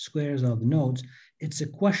blue squares are the nodes, it's a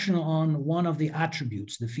question on one of the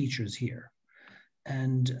attributes, the features here.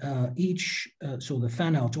 And so the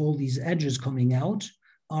fan out, all these edges coming out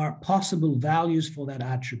are possible values for that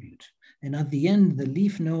attribute. And at the end, the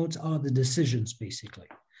leaf nodes are the decisions, basically.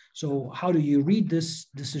 So how do you read this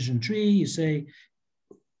decision tree? You say,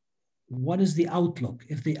 what is the outlook?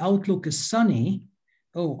 If the outlook is sunny,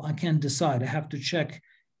 oh, I can't decide. I have to check,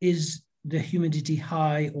 is the humidity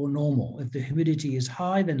high or normal? If the humidity is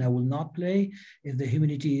high, then I will not play. If the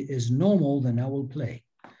humidity is normal, then I will play.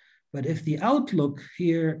 But if the outlook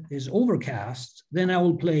here is overcast, then I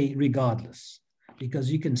will play regardless.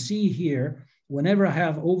 Because you can see here, whenever I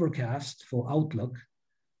have overcast for outlook,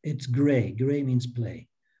 it's gray. Gray means play.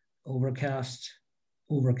 Overcast,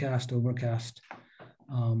 overcast, overcast.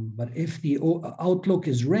 But if the outlook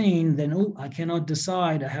is rain, then I cannot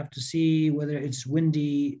decide. I have to see whether it's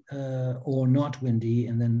windy or not windy,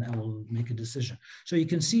 and then I will make a decision. So you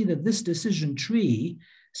can see that this decision tree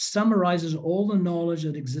summarizes all the knowledge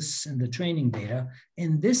that exists in the training data.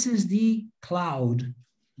 And this is the cloud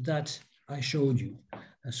that I showed you.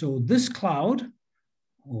 So this cloud,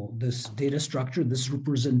 or this data structure, this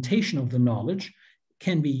representation of the knowledge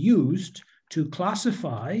can be used to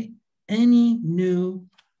classify any new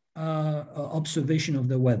observation of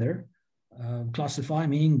the weather. Classify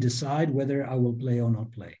meaning decide whether I will play or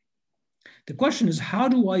not play. The question is, how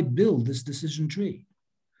do I build this decision tree?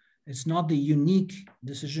 It's not the unique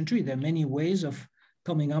decision tree. There are many ways of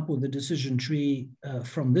coming up with a decision tree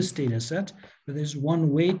from this data set, but there's one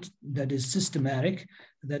way that is systematic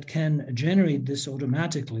that can generate this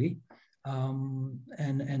automatically,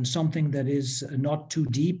 and something that is not too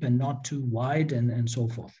deep and not too wide, and so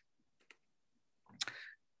forth.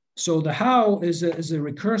 So the how is a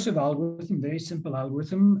recursive algorithm, very simple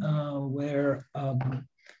algorithm, where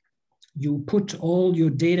you put all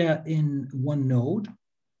your data in one node.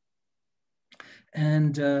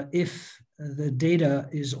 And if the data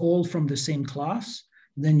is all from the same class,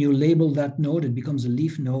 then you label that node, it becomes a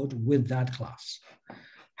leaf node with that class.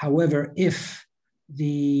 However, if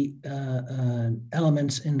the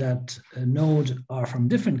elements in that node are from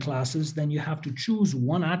different classes, then you have to choose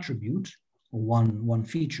one attribute, or one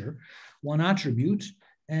feature, one attribute,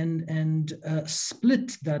 and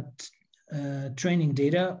split that training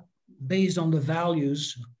data based on the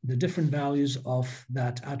values, the different values of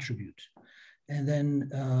that attribute. And then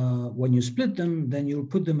when you split them, then you'll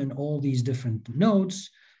put them in all these different nodes.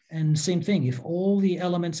 And same thing, if all the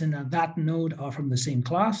elements in that node are from the same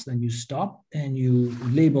class, then you stop and you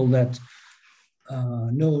label that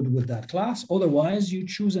node with that class. Otherwise, you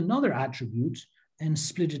choose another attribute and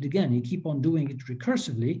split it again. You keep on doing it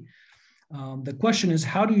recursively. The question is,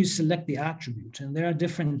 how do you select the attribute? And there are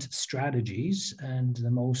different strategies, and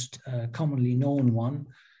the most commonly known one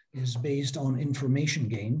is based on information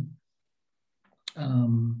gain.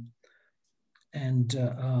 It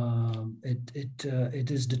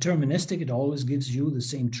is deterministic. It always gives you the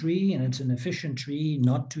same tree, and it's an efficient tree,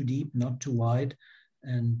 not too deep, not too wide,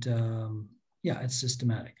 and yeah, it's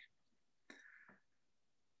systematic.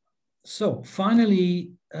 So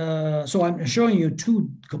finally, so I'm showing you two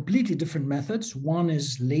completely different methods. One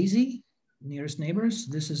is lazy, nearest neighbors.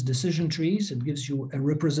 This is decision trees. It gives you a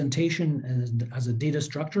representation as a data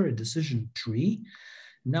structure, a decision tree.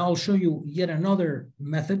 Now I'll show you yet another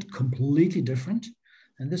method, completely different.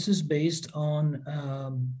 And this is based on,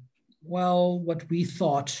 well, what we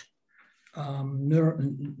thought the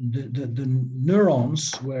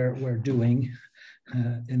neurons were doing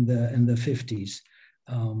in the 50s.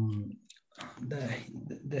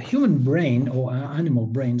 The human brain, or animal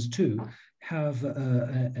brains too, have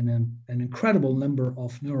an incredible number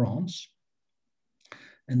of neurons,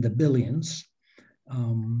 in the billions.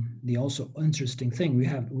 The also interesting thing,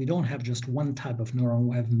 we don't have just one type of neuron,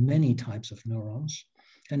 we have many types of neurons,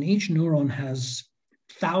 and each neuron has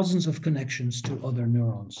thousands of connections to other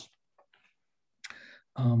neurons.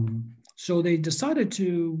 So they decided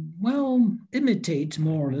to, well, imitate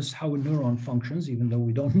more or less how a neuron functions, even though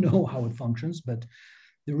we don't know how it functions, but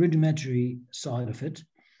the rudimentary side of it.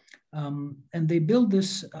 And they build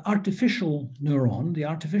this artificial neuron. The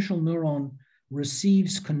artificial neuron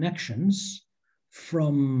receives connections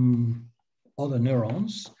from other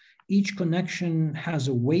neurons. Each connection has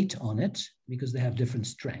a weight on it because they have different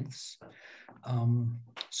strengths.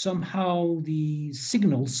 Somehow the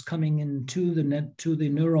signals coming into the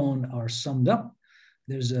neuron are summed up.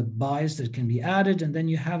 There's a bias that can be added, and then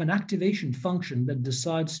you have an activation function that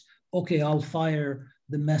decides, okay, I'll fire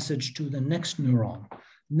the message to the next neuron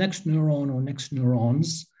or next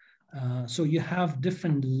neurons. So you have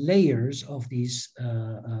different layers of these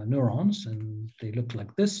neurons, and they look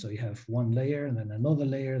like this. So you have one layer, and then another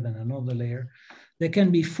layer, then another layer. They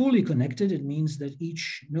can be fully connected. It means that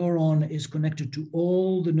each neuron is connected to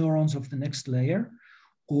all the neurons of the next layer,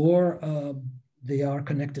 or they are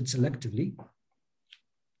connected selectively.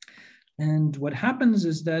 And what happens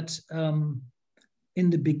is that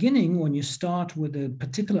in the beginning, when you start with a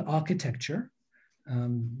particular architecture,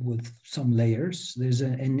 with some layers, there's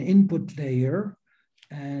an input layer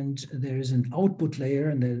and there is an output layer,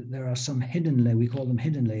 and there are some hidden layers, we call them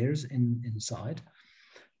hidden layers inside.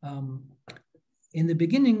 In the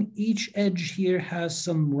beginning, each edge here has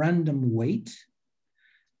some random weight,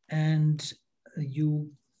 and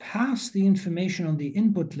you pass the information on the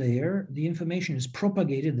input layer. The information is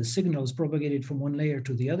propagated, the signal is propagated from one layer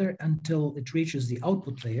to the other until it reaches the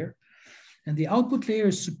output layer. And the output layer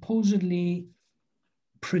is supposedly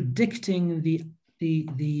predicting the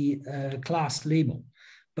class label.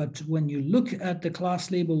 But when you look at the class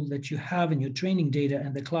label that you have in your training data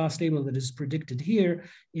and the class label that is predicted here,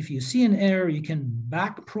 if you see an error, you can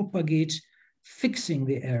back propagate, fixing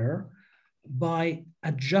the error by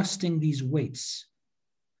adjusting these weights.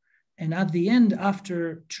 And at the end,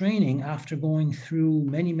 after training, after going through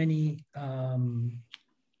many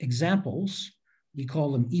examples, we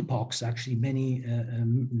call them epochs, actually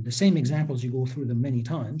the same examples, you go through them many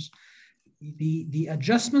times. The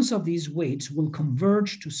adjustments of these weights will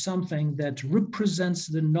converge to something that represents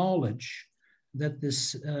the knowledge that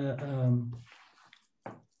this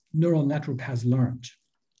neural network has learned.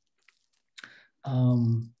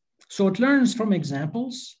 So it learns from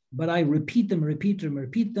examples, but I repeat them,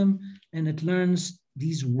 and it learns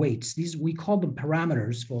these weights. These, we call them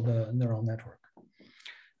parameters for the neural network.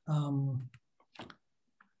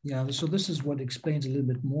 Yeah, so this is what explains a little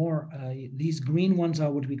bit more. These green ones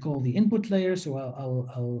are what we call the input layer. So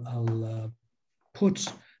I'll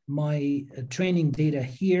put my training data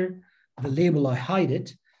here, the label, I hide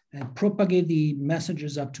it, and propagate the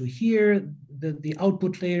messages up to here. The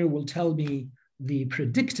output layer will tell me the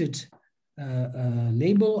predicted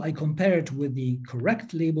label. I compare it with the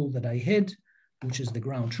correct label that I hid, which is the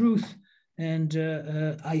ground truth, and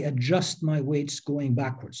I adjust my weights going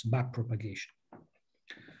backwards, back propagation.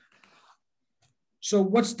 So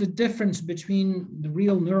what's the difference between the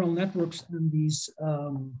real neural networks and these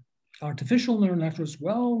artificial neural networks?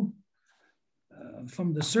 Well,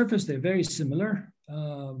 from the surface, they're very similar.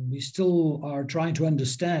 We still are trying to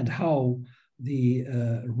understand how the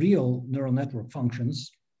real neural network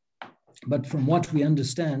functions. But from what we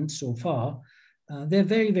understand so far, they're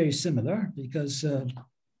very, very similar, because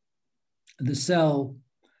the cell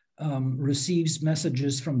receives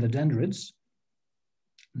messages from the dendrites.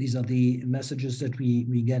 These are the messages that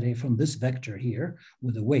we get from this vector here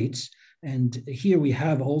with the weights. And here we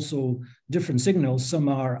have also different signals. Some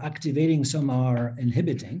are activating, some are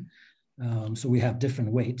inhibiting. So we have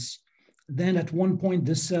different weights. Then at one point,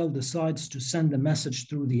 this cell decides to send the message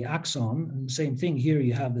through the axon. And same thing here,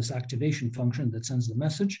 you have this activation function that sends the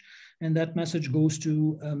message. And that message goes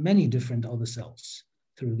to many different other cells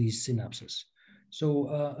through these synapses.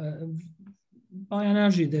 So by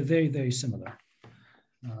analogy, they're very, very similar.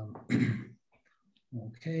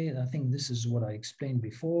 Okay, I think this is what I explained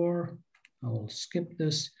before. I will skip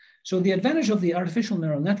this. So the advantage of the artificial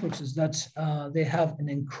neural networks is that they have an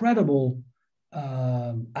incredible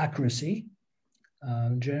accuracy.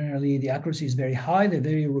 Generally, the accuracy is very high. They're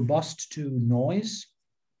very robust to noise.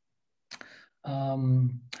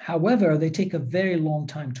 However, they take a very long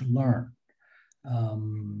time to learn.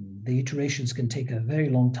 The iterations can take a very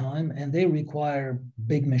long time, and they require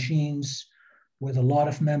big machines with a lot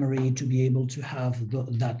of memory to be able to have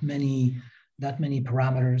that many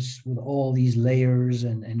parameters with all these layers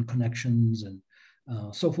and connections. And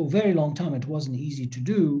so for a very long time, it wasn't easy to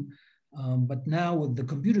do. But now with the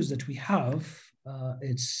computers that we have,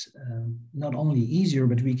 it's not only easier,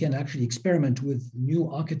 but we can actually experiment with new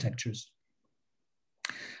architectures.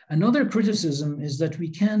 Another criticism is that we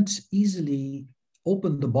can't easily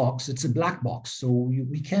open the box. It's a black box. So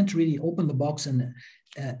we can't really open the box and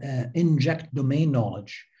inject domain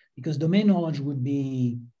knowledge, because domain knowledge would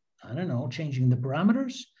be, I don't know, changing the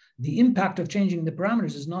parameters. The impact of changing the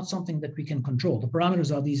parameters is not something that we can control. The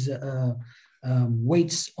parameters are these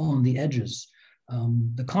weights on the edges.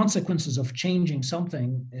 The consequences of changing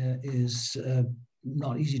something is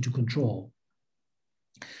not easy to control.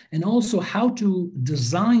 And also how to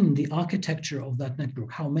design the architecture of that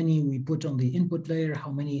network, how many we put on the input layer,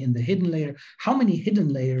 how many in the hidden layer, how many hidden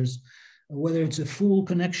layers, whether it's a full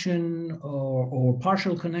connection or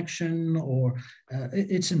partial connection, or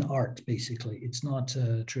it's an art, basically. It's not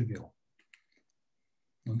trivial.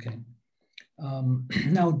 Okay.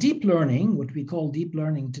 Now, deep learning, what we call deep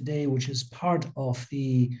learning today, which is part of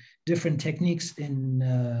the different techniques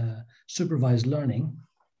in supervised learning,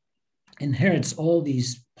 inherits all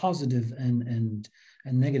these positive and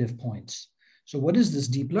negative points. So what is this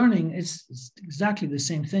deep learning? It's exactly the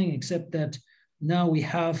same thing, except that now we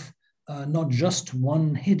have not just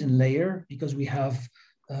one hidden layer, because we have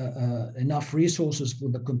enough resources for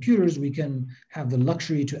the computers. We can have the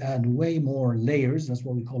luxury to add way more layers. That's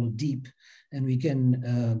what we call it deep. And we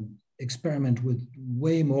can experiment with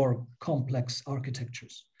way more complex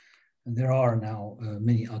architectures. And there are now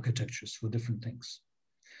many architectures for different things.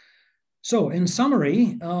 So in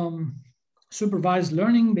summary, supervised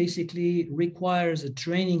learning basically requires a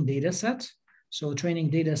training data set. So a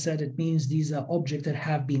training data set, it means these are objects that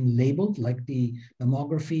have been labeled, like the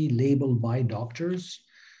mammography labeled by doctors.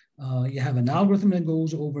 You have an algorithm that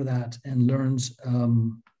goes over that and learns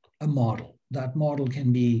a model. That model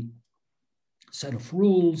can be a set of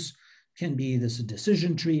rules, can be this a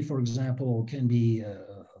decision tree, for example, can be a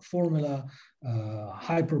formula,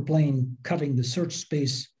 hyperplane cutting the search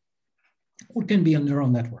space, or it can be a neural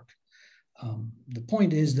network. The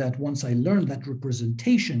point is that once I learn that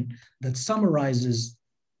representation that summarizes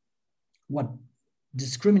what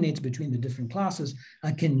discriminates between the different classes,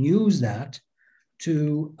 I can use that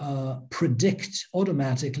to predict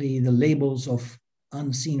automatically the labels of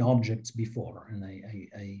unseen objects before. And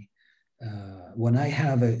when I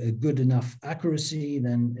have a good enough accuracy,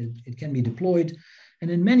 then it can be deployed. And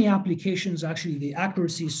in many applications, actually, the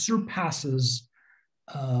accuracy surpasses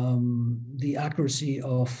the accuracy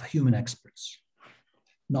of human experts.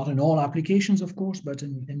 Not in all applications, of course, but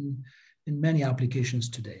in many applications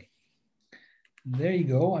today. There you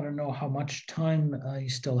go. I don't know how much time I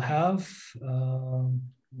still have.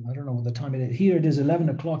 I don't know what the time it is. Here it is 11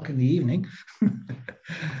 o'clock in the evening.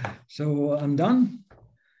 So I'm done.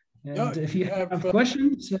 And if you have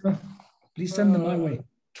questions, please send them my way.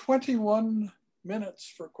 21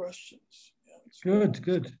 minutes for questions. Yeah, good,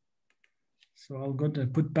 good. So I'll go to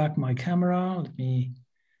put back my camera. Let me,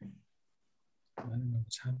 I don't know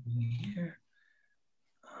what's happening here.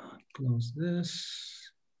 Close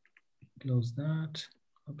this, close that.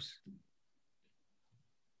 Oops.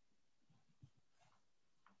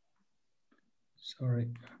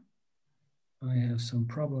 Sorry, I have some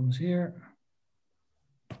problems here.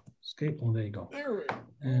 Escape, oh, there you go. There we go.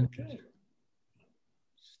 And okay.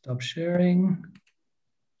 Stop sharing.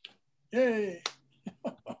 Yay.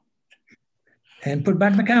 And put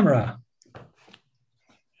back the camera.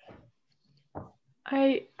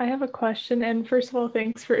 I have have a question. And first of all,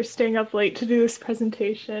 thanks for staying up late to do this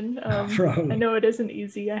presentation. I know it isn't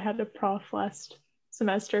easy. I had a prof last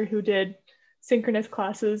semester who did synchronous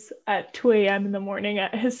classes at 2 a.m. in the morning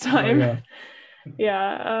at his time. Oh,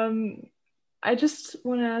 yeah. I just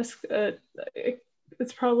want to ask,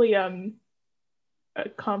 it's probably a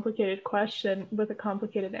complicated question with a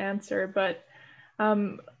complicated answer, but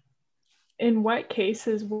in what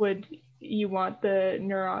cases would you want the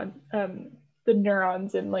neurons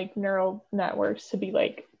in like neural networks to be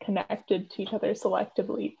like connected to each other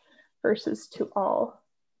selectively versus to all?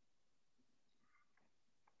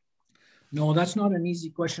 No, that's not an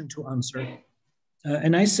easy question to answer.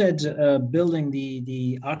 And I said building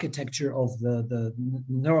the architecture of the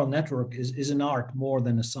neural network is an art more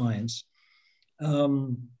than a science.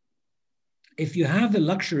 If you have the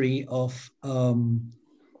luxury of a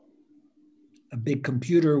big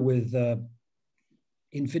computer with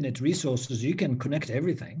infinite resources, you can connect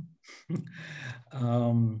everything.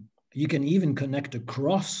 You can even connect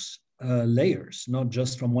across layers, not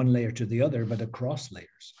just from one layer to the other, but across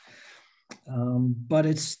layers. But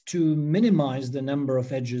it's to minimize the number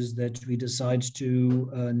of edges that we decide to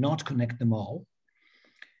not connect them all.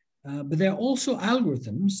 But there are also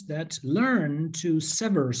algorithms that learn to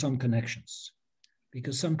sever some connections,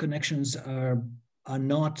 because some connections are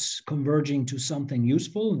not converging to something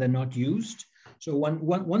useful, they're not used. So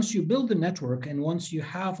once you build a network and once you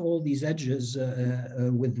have all these edges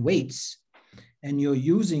with weights and you're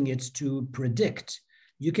using it to predict,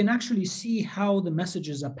 you can actually see how the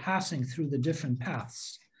messages are passing through the different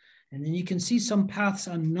paths. And then you can see some paths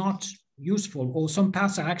are not useful, or some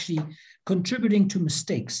paths are actually contributing to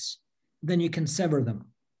mistakes. Then you can sever them.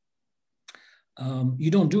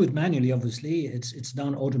 You don't do it manually, obviously, it's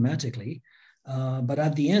done automatically. But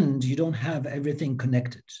at the end, you don't have everything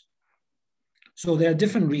connected. So there are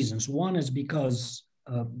different reasons. One is because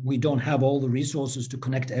we don't have all the resources to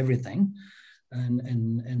connect everything.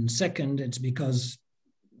 And second, it's because,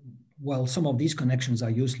 well, some of these connections are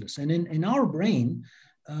useless. And in our brain,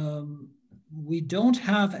 we don't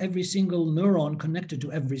have every single neuron connected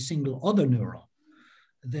to every single other neuron.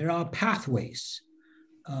 There are pathways.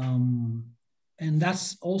 And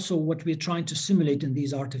that's also what we're trying to simulate in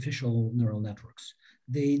these artificial neural networks.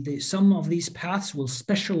 Some of these paths will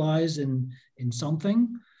specialize in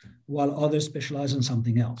something, while others specialize in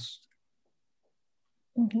something else.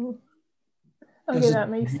 Mm-hmm. Okay, that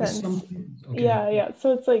makes sense. Okay. Yeah.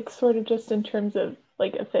 So it's like sort of just in terms of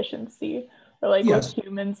like efficiency, or like with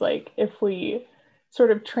humans, like if we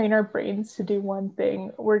sort of train our brains to do one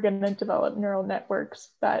thing, we're going to develop neural networks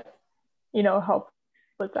that, help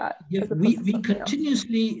with that. Yeah, we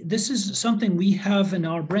continuously, this is something we have in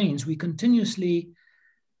our brains. We continuously,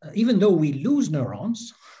 even though we lose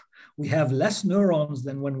neurons, we have less neurons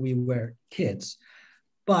than when we were kids,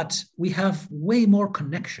 but we have way more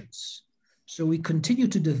connections. So we continue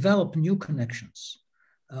to develop new connections.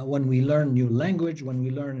 When we learn new language, when we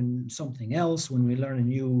learn something else, when we learn a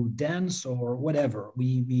new dance or whatever,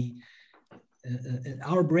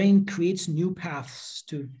 our brain creates new paths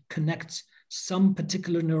to connect some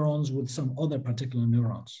particular neurons with some other particular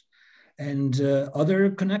neurons. And other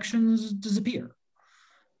connections disappear.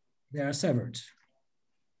 They are severed.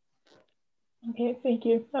 Okay, thank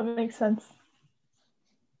you. That makes sense.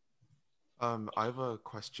 I have a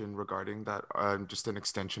question regarding that, just an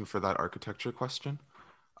extension for that architecture question.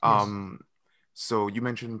 Yes. So you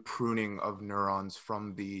mentioned pruning of neurons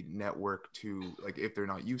from the network to, like, if they're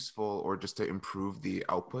not useful or just to improve the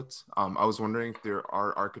outputs. I was wondering if there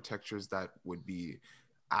are architectures that would be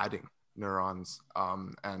adding neurons,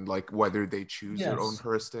 and like whether they choose their own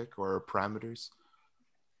heuristic or parameters.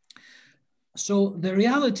 So the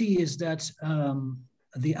reality is that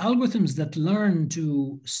the algorithms that learn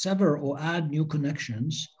to sever or add new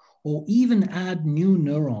connections or even add new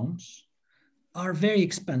neurons are very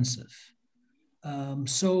expensive.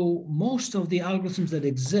 So most of the algorithms that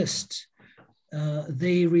exist,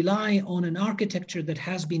 they rely on an architecture that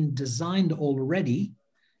has been designed already,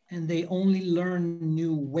 and they only learn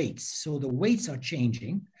new weights. So the weights are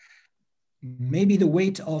changing. Maybe the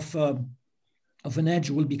weight of an edge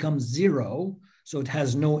will become 0, so it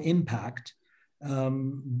has no impact,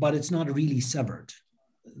 but it's not really severed.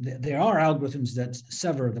 There are algorithms that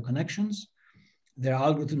sever the connections. There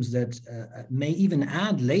are algorithms that may even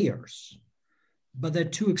add layers, but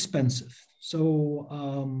they're too expensive. So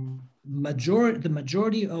the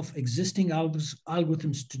majority of existing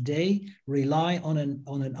algorithms today rely on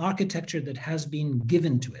an architecture that has been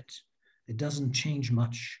given to it. It doesn't change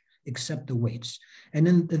much except the weights. And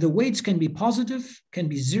then the weights can be positive, can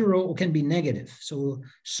be 0, or can be negative. So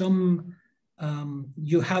some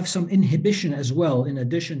you have some inhibition as well. In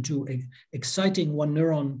addition to exciting one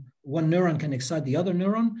neuron can excite the other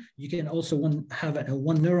neuron. You can also have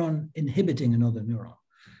one neuron inhibiting another neuron.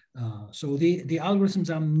 So the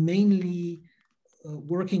algorithms are mainly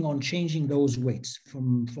working on changing those weights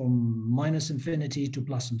from minus infinity to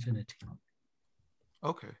plus infinity.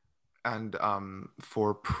 Okay. And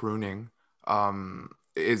for pruning,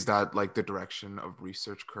 is that like the direction of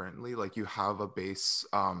research currently? Like you have a base,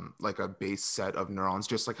 like a base set of neurons,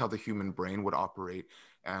 just like how the human brain would operate.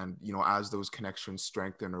 And, you know, as those connections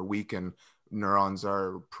strengthen or weaken, neurons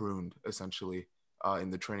are pruned essentially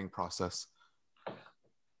in the training process.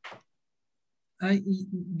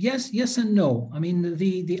 Yes and no. I mean,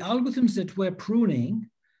 the algorithms that we're pruning,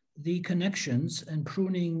 the connections and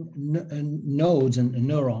pruning nodes and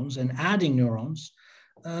neurons and adding neurons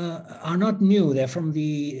are not new. They're from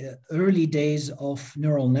the early days of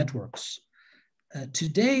neural networks.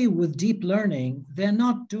 Today, with deep learning, they're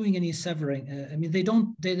not doing any severing. I mean, they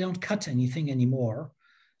don't cut anything anymore.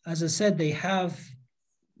 As I said, they have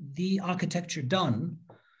the architecture done,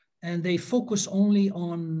 and they focus only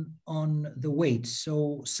on the weight.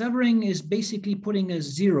 So severing is basically putting a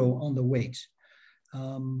 0 on the weight.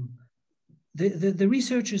 The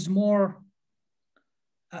research is more,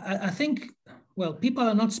 I think, well, people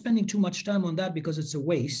are not spending too much time on that because it's a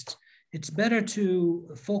waste. It's better to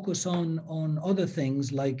focus on other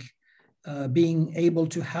things like being able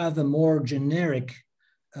to have a more generic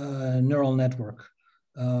neural network.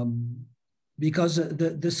 Because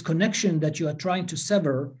this connection that you are trying to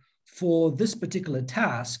sever for this particular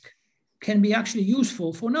task can be actually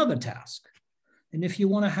useful for another task. And if you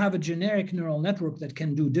want to have a generic neural network that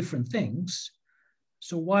can do different things,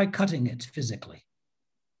 so why cutting it physically?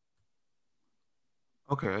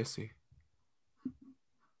 Okay, I see.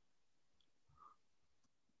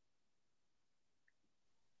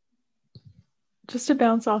 Just to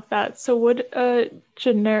bounce off that, so would a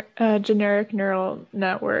generic neural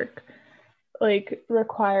network like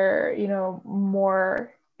require, you know,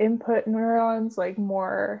 more input neurons, like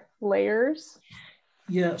more layers?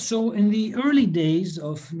 Yeah, so in the early days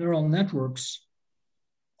of neural networks,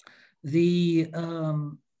 the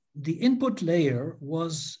input layer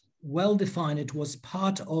was well defined. It was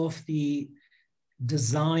part of the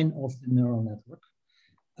design of the neural network.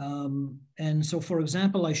 And so, for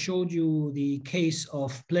example, I showed you the case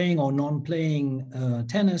of playing or non-playing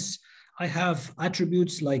tennis. I have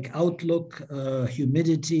attributes like outlook,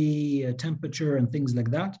 humidity, temperature, and things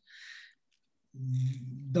like that.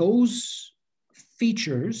 Those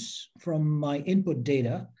features from my input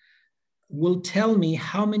data will tell me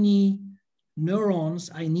how many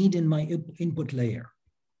neurons I need in my input layer.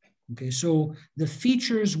 Okay, so the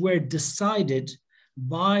features were decided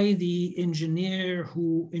by the engineer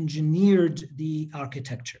who engineered the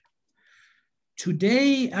architecture.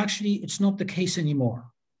 Today, actually, it's not the case anymore.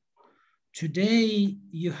 Today,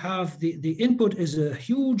 you have the input is a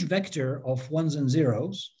huge vector of ones and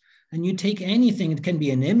zeros, and you take anything, it can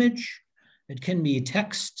be an image, it can be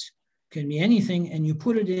text, it can be anything, and you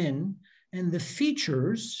put it in, and the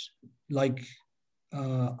features, like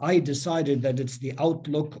I decided that it's the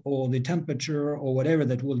outlook or the temperature or whatever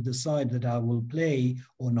that will decide that I will play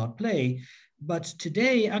or not play. But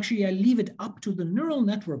today, actually, I leave it up to the neural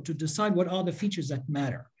network to decide what are the features that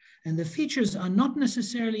matter. And the features are not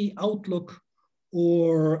necessarily outlook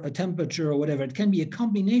or a temperature or whatever. It can be a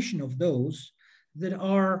combination of those that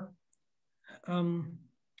are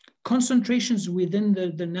concentrations within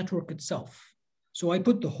the network itself. So I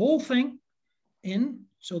put the whole thing in.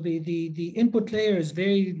 So the input layer is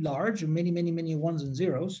very large, many ones and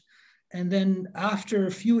zeros. And then after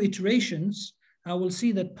a few iterations, I will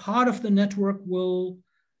see that part of the network will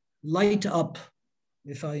light up,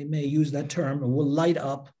 if I may use that term, will light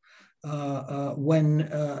up when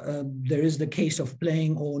there is the case of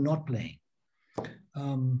playing or not playing.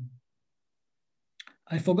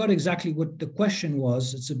 I forgot exactly what the question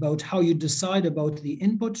was. It's about how you decide about the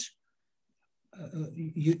input.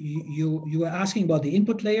 You were asking about the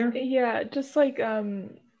input layer? Yeah, just like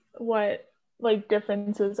what like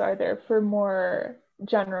differences are there for more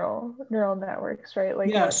general neural networks, right? Like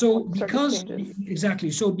yeah, so what because sort of changes?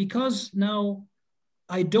 Exactly. So because now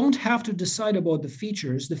I don't have to decide about the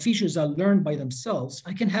features are learned by themselves.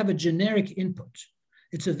 I can have a generic input.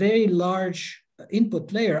 It's a very large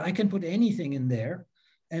input layer. I can put anything in there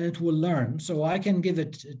and it will learn. So I can give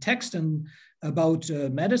it text and about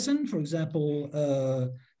medicine, for example,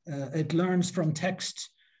 it learns from text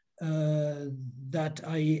that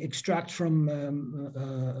I extract from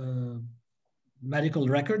medical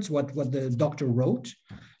records, what the doctor wrote.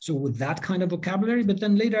 So with that kind of vocabulary, but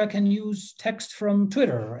then later I can use text from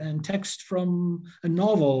Twitter and text from a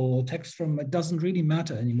novel, or text from, it doesn't really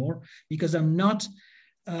matter anymore because I'm not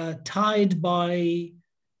tied by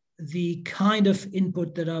the kind of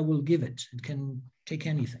input that I will give it. It can take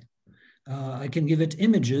anything. I can give it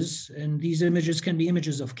images, and these images can be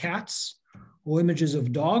images of cats or images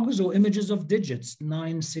of dogs or images of digits,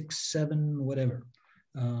 9, 6, 7, whatever.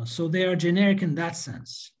 So they are generic in that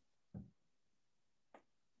sense.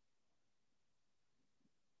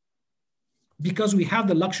 Because we have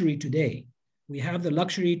the luxury today, we have the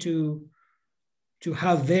luxury to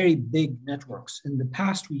have very big networks. In the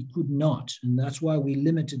past, we could not, and that's why we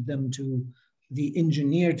limited them to the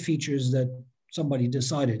engineered features that somebody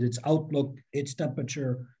decided. Its outlook, its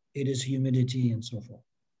temperature, it is humidity, and so forth.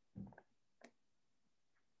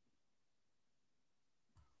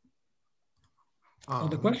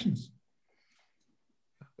 Other questions?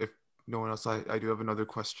 If no one else, I do have another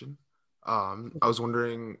question. I was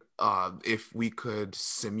wondering if we could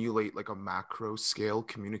simulate like a macro scale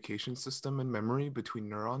communication system in memory between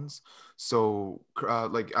neurons. So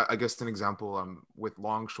like, I guess an example with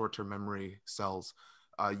long short-term memory cells,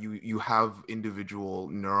 you have individual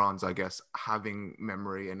neurons, I guess, having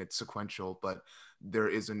memory and it's sequential, but there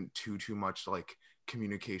isn't too much like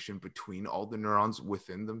communication between all the neurons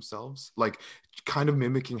within themselves, like kind of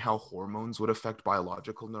mimicking how hormones would affect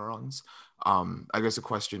biological neurons. I guess the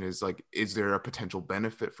question is like, is there a potential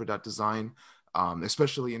benefit for that design,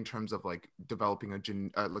 especially in terms of like developing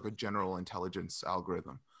like a general intelligence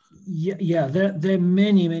algorithm? Yeah, there are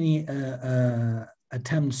many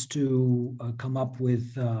attempts to come up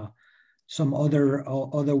with some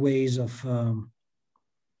other ways of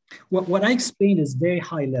what I explained is very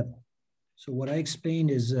high level. So what I explained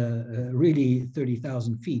is really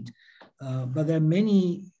 30,000 feet, but there are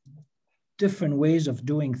many different ways of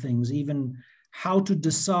doing things, even how to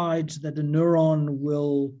decide that the neuron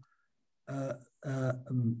will,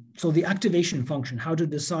 so the activation function, how to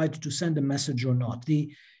decide to send a message or not.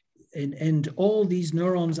 And all these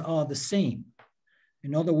neurons are the same.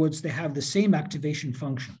 In other words, they have the same activation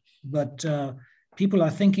function, but people are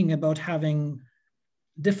thinking about having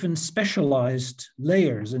different specialized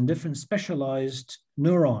layers and different specialized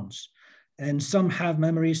neurons. And some have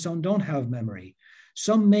memory, some don't have memory.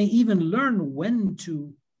 Some may even learn when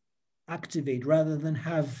to activate rather than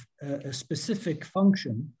have a specific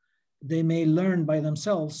function. They may learn by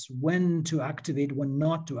themselves when to activate, when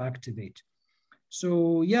not to activate.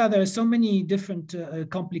 So yeah, there are so many different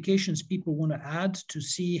complications people want to add to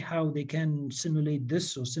see how they can simulate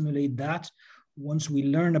this or simulate that once we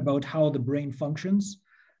learn about how the brain functions.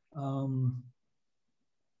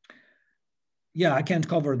 Yeah, I can't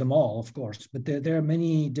cover them all, of course, but there are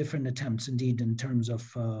many different attempts indeed in terms of,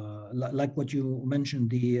 like what you mentioned,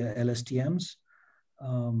 the LSTMs.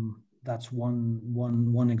 That's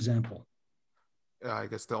one example. Yeah, I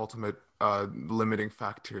guess the ultimate limiting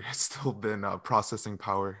factor has still been processing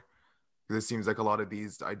power. It seems like a lot of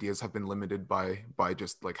these ideas have been limited by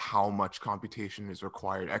just like how much computation is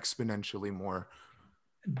required, exponentially more.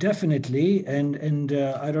 Definitely, and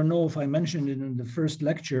I don't know if I mentioned it in the first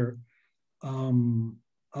lecture.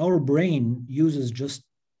 Our brain uses just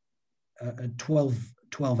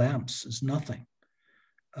 12 amps. It's nothing,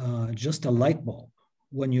 just a light bulb.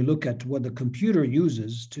 When you look at what the computer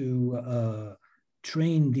uses to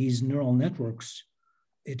train these neural networks,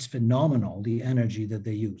 it's phenomenal, the energy that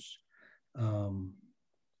they use.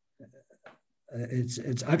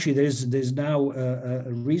 It's actually, there's now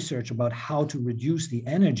a research about how to reduce the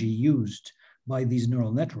energy used by these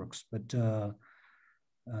neural networks, but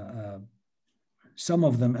some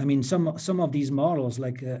of them, I mean, some of these models,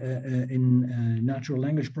 like in natural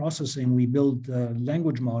language processing, we build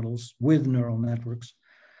language models with neural networks.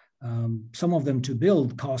 Some of them to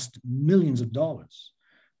build cost millions of dollars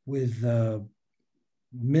with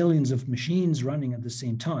millions of machines running at the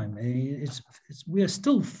same time. We are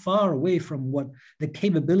still far away from what the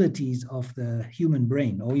capabilities of the human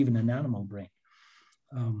brain or even an animal brain.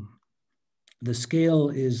 The scale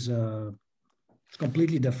is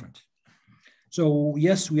completely different. So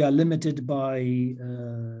yes, we are limited by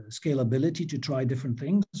scalability to try different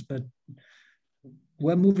things, but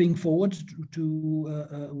we're moving forward to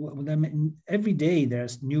every day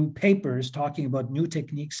there's new papers talking about new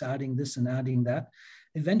techniques, adding this and adding that.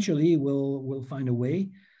 Eventually we'll find a way.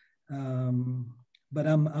 But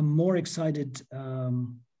I'm more excited. I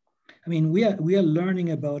mean, we are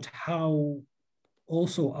learning about how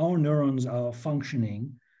also our neurons are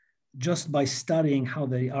functioning just by studying how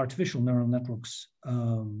the artificial neural networks,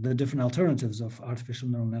 the different alternatives of artificial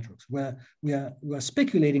neural networks, where we are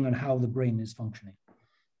speculating on how the brain is functioning.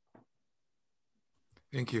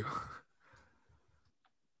 Thank you.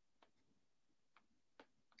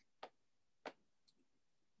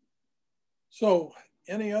 So,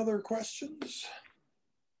 any other questions?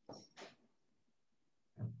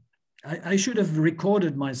 I should have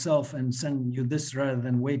recorded myself and sent you this rather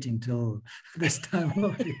than waiting till this time.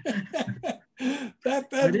 that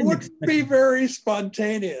wouldn't be very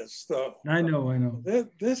spontaneous, though. I know.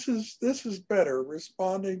 This is better,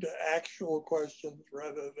 responding to actual questions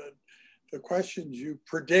rather than the questions you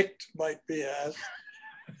predict might be asked.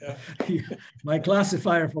 Yeah. My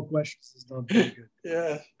classifier for questions is not very good.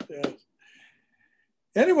 Yeah.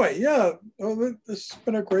 Anyway, yeah, well, this has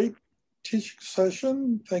been a great teaching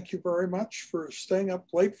session. Thank you very much for staying up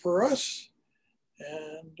late for us.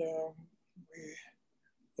 And we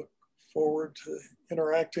look forward to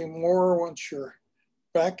interacting more once you're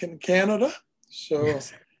back in Canada. So,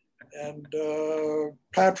 yes. And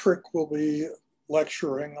Patrick will be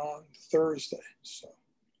lecturing on Thursday. So,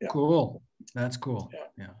 yeah. Cool. That's cool.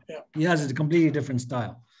 Yeah. He has a completely different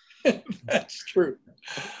style. That's true.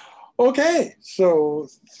 Okay, so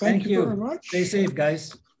thank you very much. Stay safe,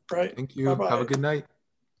 guys. Right. Thank you. Bye-bye. Have a good night.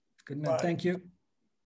 Good night. Bye. Thank you.